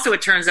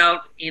it turns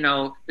out, you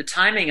know, the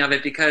timing of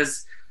it,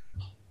 because,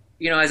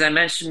 you know, as I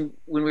mentioned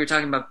when we were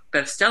talking about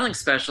Beth Stelling's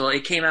special,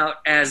 it came out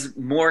as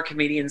more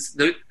comedians,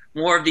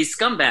 more of these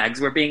scumbags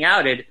were being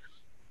outed,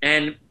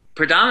 and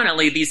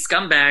predominantly these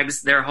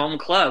scumbags, their home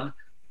club,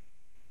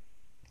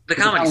 the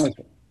Comedy Store.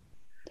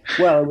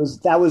 Well,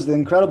 that was the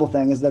incredible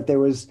thing, is that there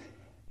was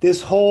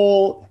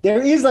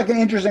there is like an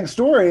interesting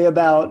story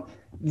about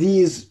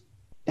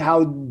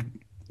how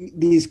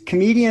these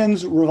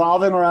comedians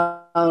revolving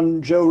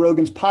around Joe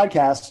Rogan's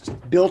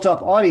podcast built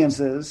up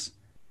audiences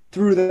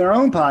through their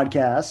own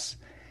podcasts.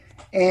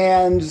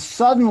 And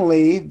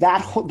suddenly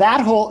that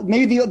whole,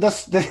 maybe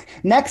the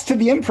next to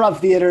the improv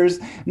theaters,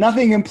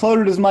 nothing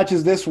imploded as much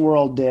as this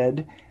world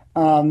did.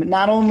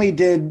 Not only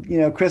did, you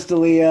know, Chris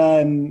D'Elia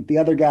and the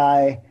other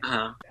guy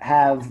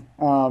have,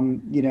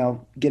 you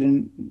know,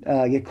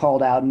 get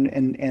called out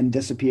and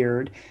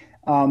disappeared.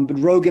 But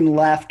Rogan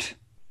left,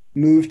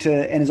 moved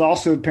to, and is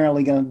also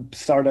apparently going to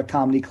start a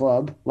comedy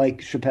club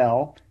like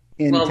Chappelle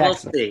in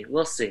Texas.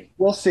 We'll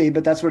see.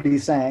 But that's what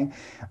he's saying.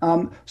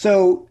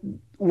 So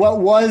what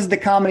was the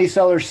Comedy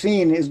Cellar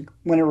scene is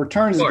when it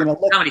returns is going to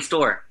look Comedy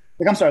Store.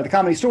 I'm sorry, the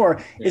Comedy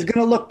Store is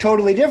going to look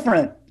totally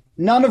different.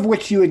 None of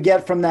which you would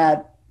get from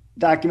that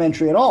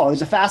documentary at all. It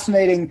was a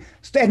fascinating,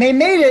 and they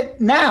made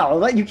it now.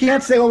 Like, you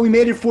can't say, "Well, we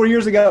made it 4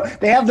 years ago."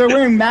 They're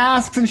wearing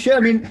masks and shit.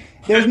 I mean,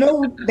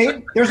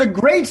 there's a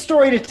great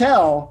story to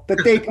tell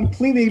that they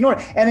completely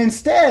ignored, and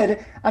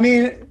instead, I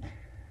mean,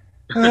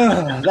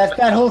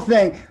 that whole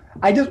thing.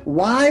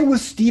 Why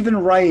was Stephen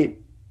Wright?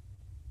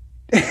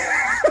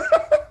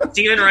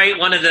 Stephen Wright,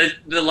 one of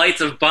the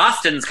lights of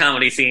Boston's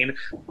comedy scene.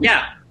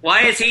 Yeah.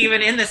 Why is he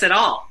even in this at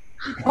all?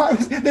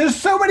 There's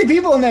so many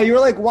people in there. You were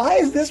like, why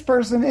is this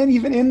person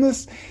even in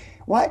this?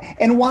 Why?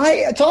 And why?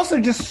 It's also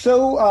just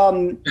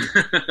so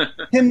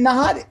to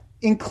not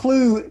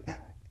include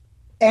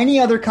any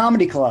other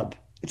comedy club.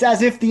 It's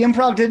as if the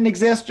Improv didn't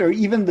exist, or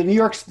even the New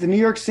York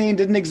scene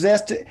didn't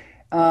exist,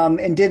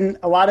 and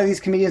a lot of these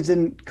comedians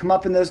didn't come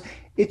up in those.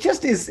 It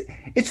just is.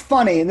 It's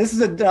funny, and this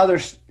is another.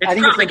 It's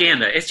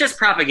propaganda. It's just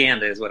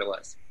propaganda, is what it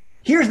was.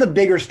 Here's the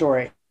bigger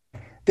story.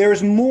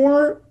 There's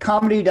more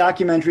comedy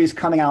documentaries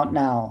coming out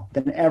now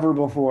than ever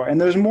before,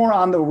 and there's more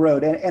on the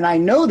road. And I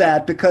know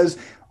that because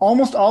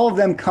almost all of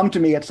them come to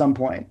me at some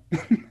point.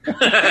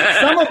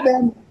 Some of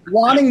them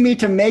wanting me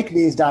to make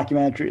these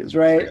documentaries,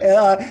 right?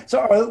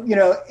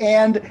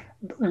 And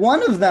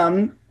one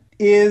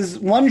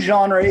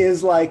genre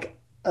is like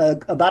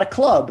about a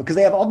club, because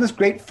they have all this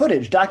great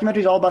footage.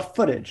 Documentaries all about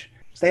footage.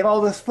 So they have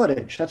all this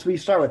footage. That's what you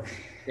start with.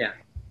 Yeah.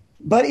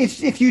 But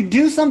if you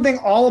do something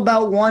all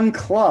about one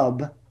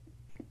club,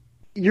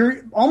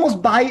 you're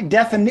almost by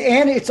definition,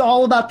 and it's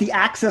all about the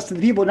access to the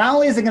people. Not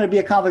only is it going to be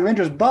a conflict of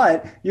interest,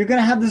 but you're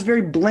going to have this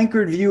very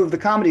blinkered view of the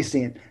comedy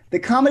scene. The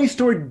Comedy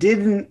Store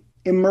didn't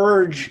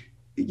emerge,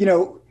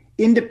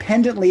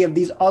 independently of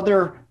these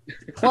other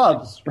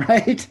clubs,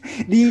 right?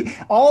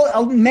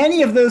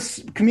 Many of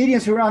those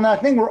comedians who were on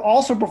that thing were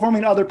also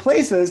performing in other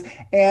places,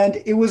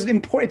 and it was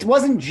important. It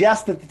wasn't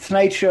just that the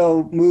Tonight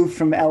Show moved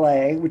from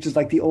LA, which is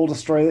like the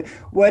oldest story.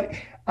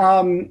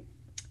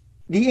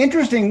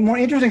 The more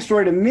interesting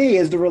story to me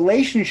is the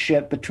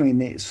relationship between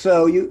these.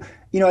 So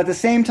at the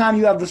same time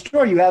you have the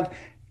story, you have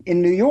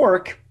in New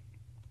York,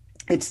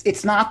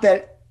 it's not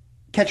that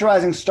Catch a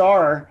Rising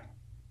Star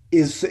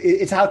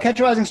it's how Catch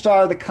a Rising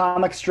Star, the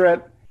comic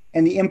strip,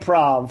 and the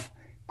improv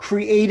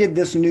created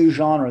this new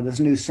genre, this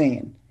new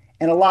scene.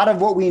 And a lot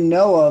of what we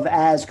know of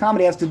as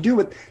comedy has to do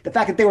with the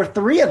fact that there were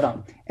three of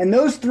them. And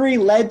those three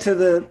led to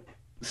the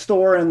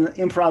Store and the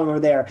improv over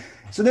there.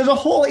 So there's a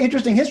whole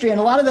interesting history. And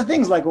a lot of the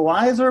things like,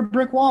 why is there a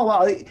brick wall?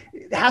 Well, it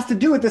has to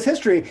do with this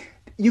history.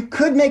 You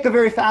could make a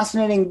very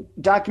fascinating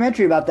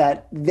documentary about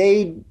that.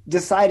 They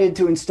decided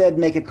to instead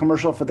make a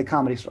commercial for the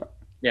Comedy Store.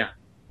 Yeah.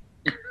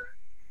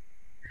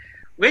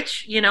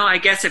 Which, I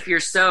guess if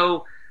your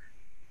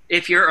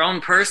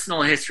own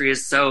personal history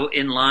is so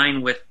in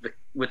line with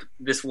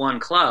this one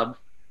club,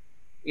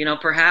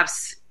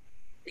 perhaps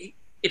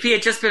if he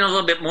had just been a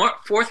little bit more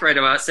forthright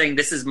about saying,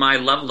 this is my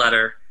love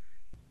letter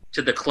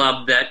to the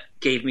club that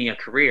gave me a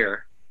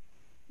career,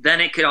 then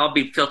it could all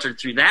be filtered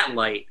through that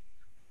light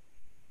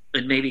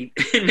and maybe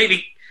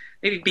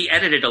be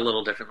edited a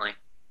little differently.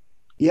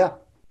 Yeah.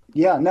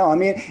 No, I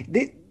mean,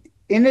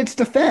 in its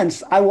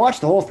defense, I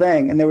watched the whole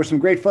thing and there was some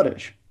great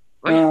footage.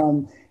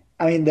 Oh,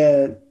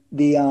 yeah.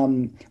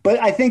 But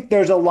I think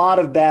there's a lot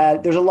of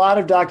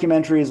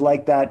documentaries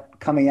like that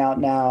coming out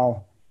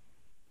now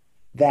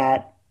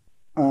that,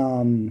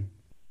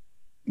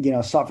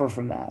 suffer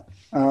from that.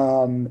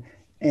 And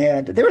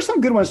there were some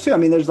good ones too. I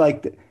mean, there's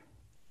like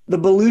the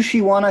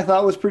Belushi one I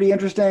thought was pretty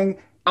interesting.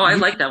 Oh, I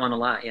like that one a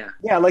lot. Yeah.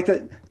 Yeah. Like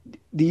the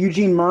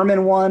Eugene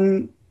Merman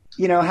one,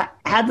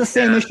 had the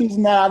same issues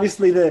in that.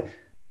 Obviously the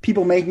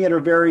people making it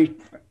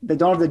they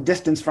don't have the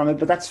distance from it,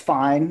 but that's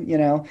fine,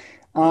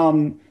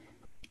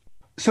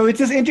 So it's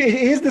just it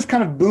is this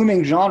kind of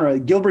booming genre.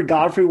 Gilbert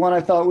Gottfried one I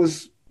thought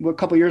was a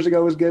couple years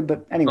ago was good,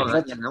 but anyway,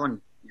 that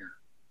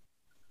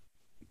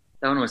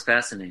one was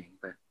fascinating.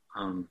 But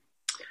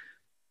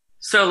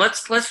so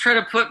let's try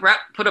to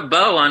put a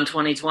bow on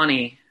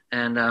 2020,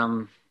 and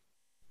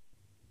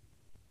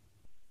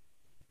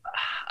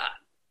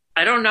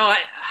I don't know.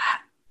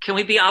 Can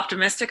we be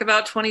optimistic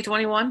about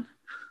 2021?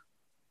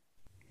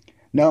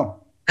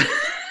 No.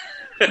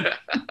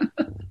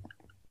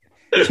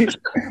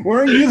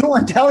 Weren't you the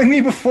one telling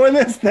me before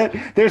this that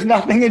there's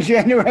nothing in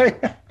January?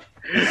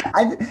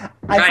 I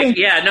think,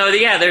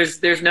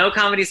 there's no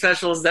comedy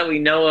specials that we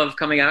know of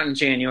coming out in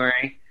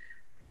January.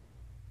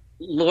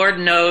 Lord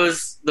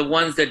knows the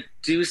ones that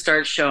do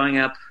start showing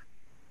up.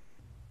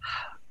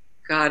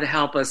 God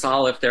help us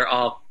all if they're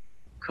all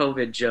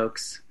COVID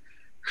jokes.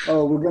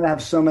 Oh, we're gonna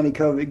have so many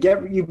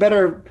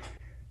COVID.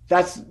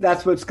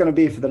 That's what's gonna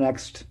be for the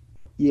next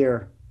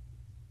year.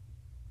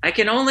 I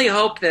can only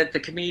hope that the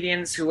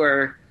comedians who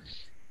are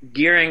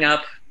gearing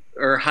up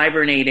or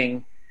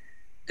hibernating,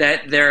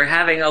 that they're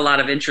having a lot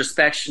of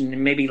introspection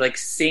and maybe like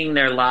seeing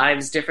their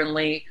lives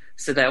differently,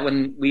 so that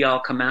when we all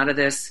come out of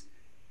this,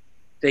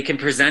 they can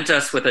present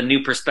us with a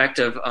new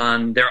perspective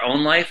on their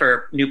own life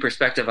or new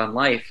perspective on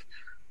life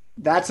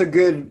That's a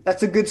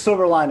good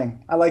silver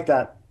lining. I like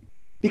that.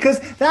 Because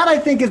that I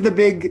think is the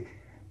big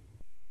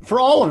for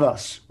all of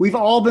us. We've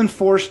all been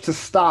forced to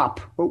stop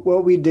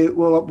what we do,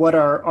 what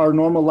our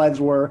normal lives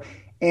were.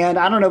 And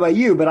I don't know about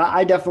you, but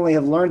I definitely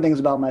have learned things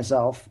about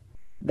myself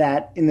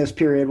that in this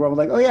period where I was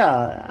like, oh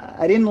yeah,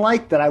 I didn't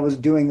like that I was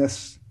doing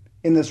this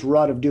in this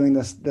rut of doing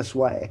this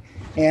way.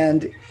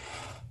 And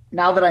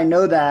now that I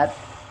know that,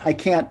 I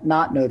can't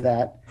not know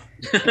that.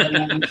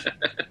 And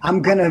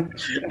I'm gonna.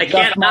 I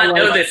can't not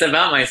know this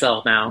about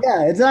myself now.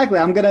 Yeah, exactly.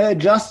 I'm gonna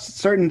adjust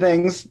certain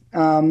things,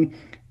 and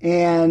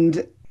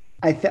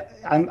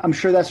I'm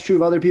sure that's true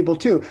of other people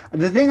too.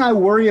 The thing I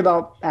worry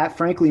about,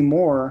 frankly,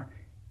 more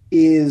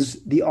is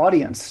the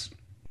audience.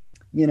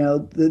 You know,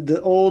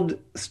 the old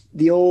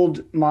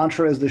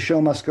mantra is the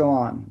show must go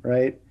on,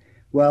 right?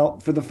 Well,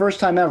 for the first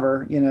time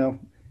ever, you know,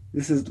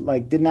 this is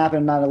like didn't happen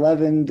in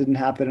 9/11, didn't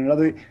happen in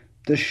other.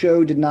 The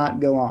show did not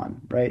go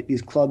on, right?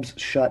 These clubs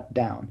shut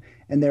down.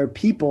 And there are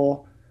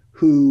people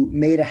who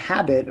made a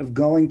habit of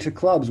going to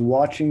clubs,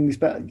 watching these,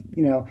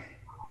 you know,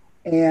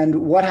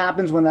 and what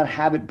happens when that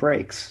habit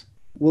breaks?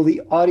 Will the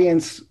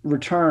audience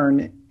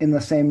return in the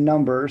same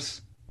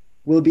numbers?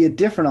 Will it be a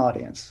different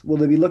audience? Will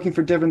they be looking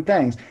for different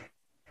things?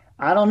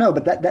 I don't know,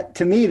 but that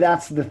to me,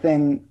 that's the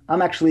thing.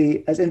 I'm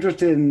actually as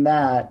interested in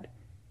that,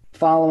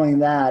 following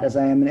that, as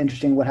I am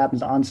interested in what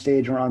happens on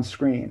stage or on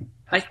screen.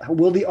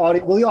 Will the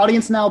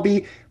audience now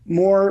be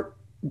more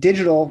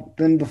digital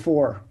than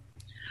before?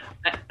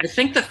 I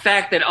think the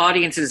fact that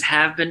audiences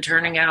have been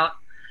turning out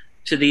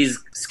to these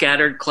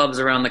scattered clubs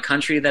around the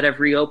country that have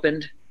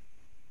reopened,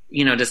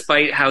 you know,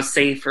 despite how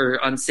safe or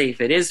unsafe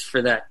it is for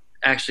that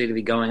actually to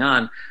be going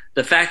on,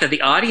 the fact that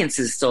the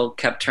audiences still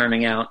kept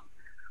turning out,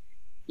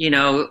 you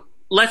know,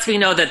 lets me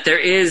know that there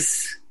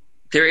is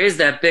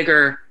that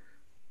bigger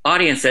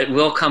audience that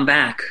will come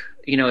back,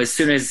 you know, as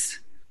soon as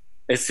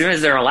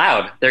they're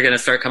allowed, they're going to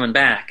start coming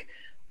back.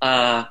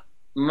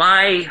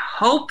 My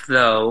hope,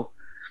 though,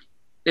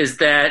 is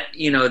that,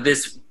 you know,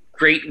 this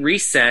great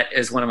reset,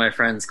 as one of my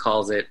friends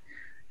calls it,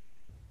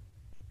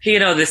 you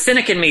know, the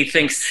cynic in me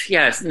thinks,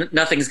 yes,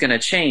 nothing's going to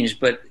change.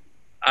 But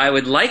I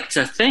would like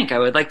to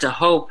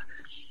hope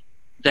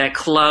that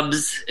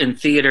clubs and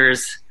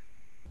theaters,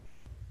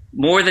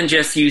 more than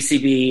just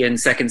UCB and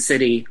Second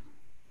City,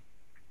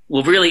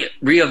 will really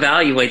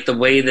reevaluate the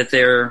way that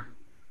they're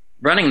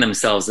running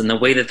themselves and the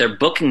way that they're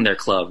booking their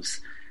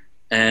clubs.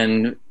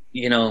 And,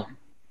 you know,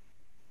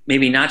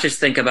 maybe not just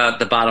think about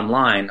the bottom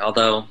line,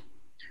 although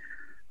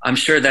I'm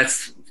sure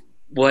that's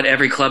what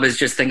every club is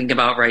just thinking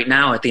about right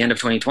now at the end of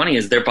 2020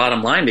 is their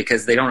bottom line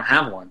because they don't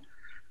have one.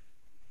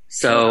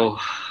 So,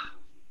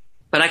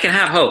 but I can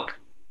have hope.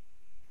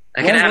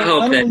 I can have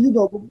hope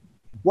that...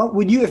 What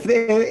would you,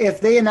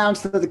 if they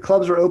announced that the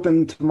clubs were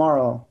open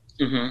tomorrow,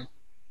 mm-hmm.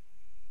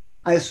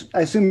 I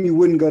assume you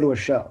wouldn't go to a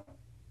show.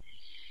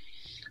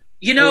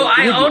 You know,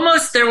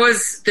 there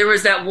was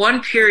that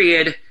one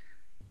period,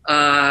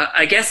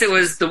 I guess it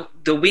was the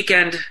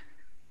weekend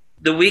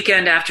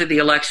after the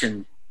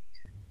election,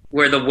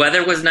 where the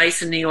weather was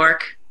nice in New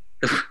York.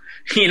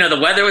 You know, the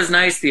weather was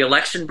nice, the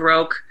election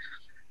broke.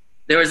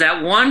 There was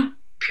that one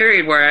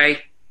period where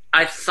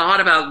I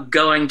thought about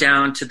going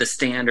down to the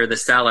stand or the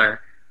cellar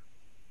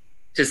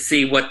to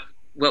see what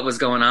was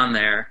going on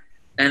there.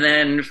 And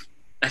then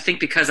I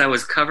think because I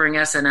was covering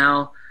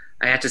SNL,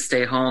 I had to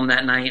stay home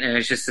that night, and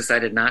I just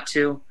decided not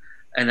to.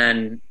 And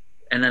then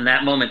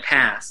that moment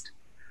passed.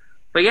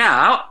 But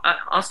yeah,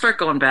 I'll start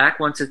going back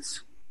once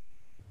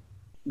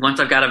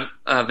I've got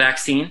a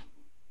vaccine.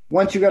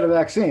 Once you got a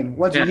vaccine,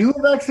 you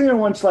a vaccine, or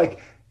once like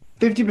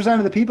 50%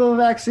 of the people have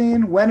a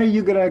vaccine. When are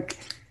you gonna?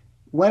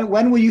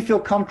 When will you feel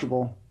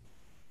comfortable?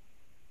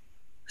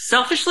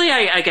 Selfishly,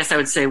 I guess I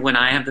would say when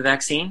I have the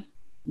vaccine,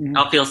 mm-hmm.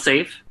 I'll feel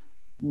safe.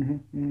 Mm-hmm.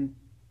 Mm-hmm.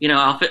 You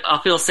know,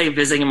 I'll feel safe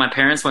visiting my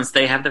parents once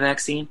they have the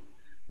vaccine.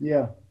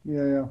 Yeah.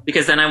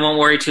 Because then I won't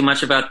worry too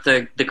much about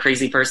the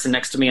crazy person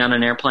next to me on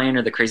an airplane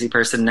or the crazy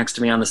person next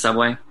to me on the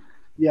subway.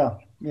 Yeah.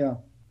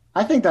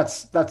 I think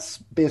that's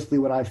basically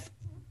what I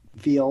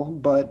feel,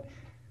 but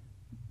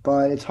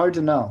it's hard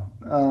to know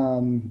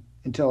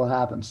until it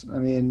happens. I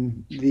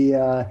mean,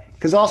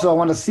 because also I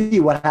want to see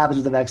what happens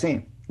with the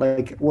vaccine.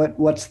 Like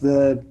what's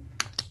the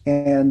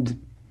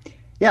and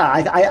yeah,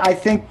 I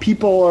think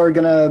people are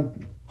gonna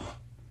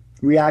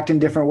react in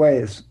different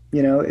ways.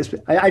 You know,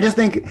 I just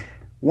think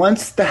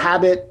once the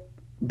habit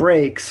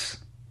breaks,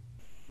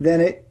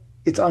 then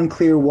it's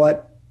unclear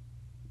what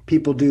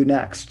people do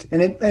next.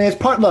 And it's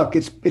part. Look,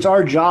 it's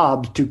our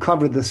job to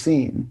cover the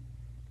scene.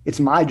 It's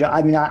my job.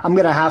 I mean, I'm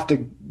going to have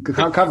to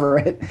cover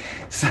it.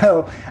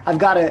 So I've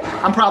got to.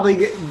 I'm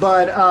probably,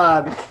 but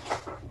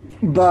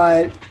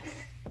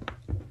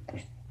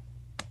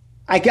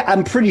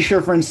I'm pretty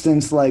sure, for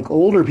instance, like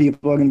older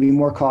people are going to be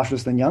more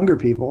cautious than younger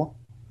people.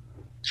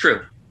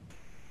 True.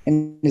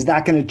 And is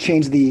that going to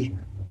change the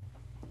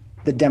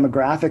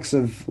demographics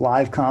of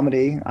live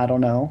comedy? I don't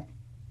know.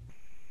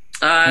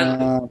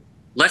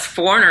 Less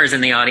foreigners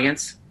in the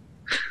audience.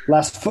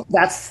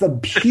 That's the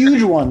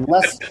huge one.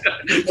 Less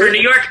For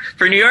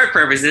New York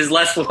purposes,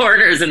 less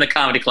foreigners in the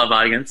comedy club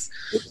audience.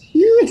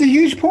 It's a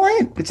huge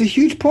point. It's a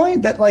huge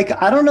point that, like,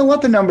 I don't know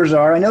what the numbers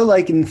are. I know,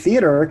 like, in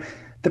theater,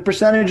 the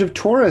percentage of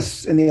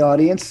tourists in the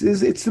audience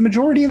it's the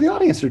majority of the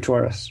audience are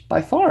tourists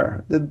by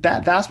far, the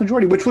vast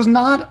majority, which was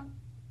not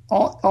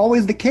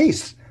always the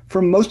case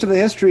for most of the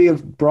history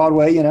of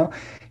Broadway.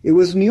 It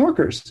was New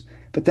Yorkers.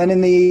 But then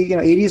in the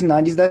 80s and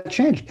 90s, that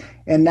changed.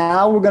 And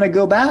now we're going to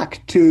go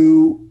back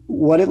to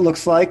what it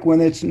looks like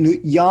when it's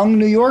young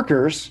New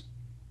Yorkers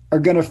are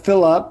going to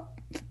fill up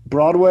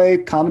Broadway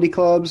comedy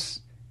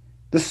clubs.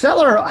 The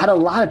Cellar had a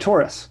lot of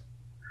tourists.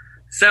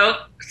 So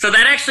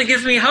that actually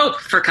gives me hope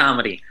for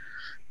comedy.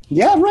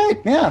 Yeah,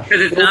 right. Yeah. Because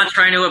it's not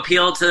trying to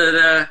appeal to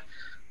the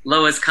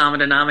lowest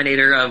common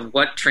denominator of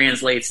what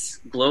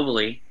translates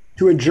globally.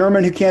 To a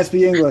German who can't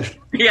speak English.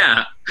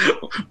 Yeah.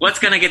 What's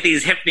going to get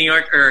these hip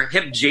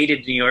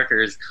jaded New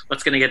Yorkers?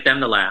 What's going to get them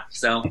to laugh?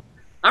 So,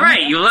 all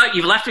right.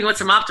 You've left me with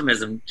some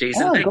optimism,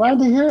 Jason. Yeah, glad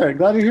to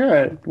hear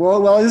it.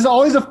 Well, it's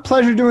always a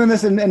pleasure doing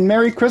this, and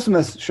Merry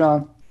Christmas,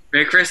 Sean.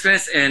 Merry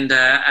Christmas and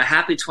a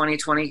happy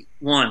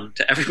 2021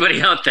 to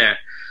everybody out there.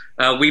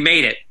 We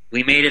made it.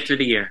 We made it through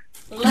the year.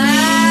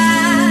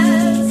 Last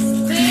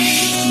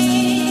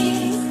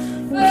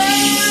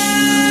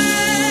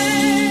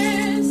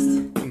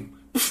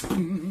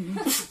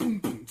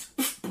things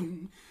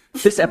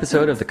first. This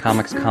episode of the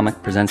Comics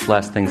Comic Presents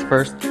Last Things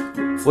First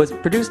was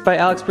produced by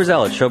Alex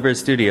Brazell at Showbiz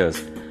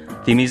Studios.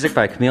 Theme music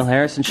by Camille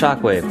Harris and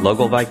Shockwave,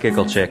 logo by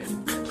Giggle Chick.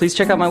 Please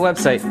check out my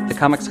website,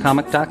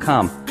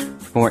 thecomicscomic.com,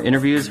 for more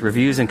interviews,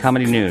 reviews, and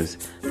comedy news.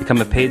 Become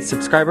a paid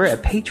subscriber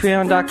at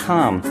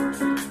patreon.com.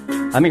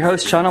 I'm your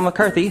host, Sean L.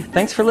 McCarthy.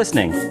 Thanks for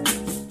listening.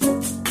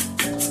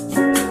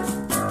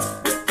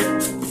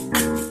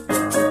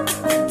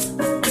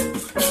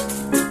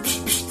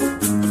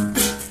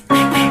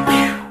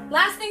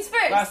 Last things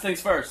first. Last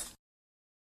things first.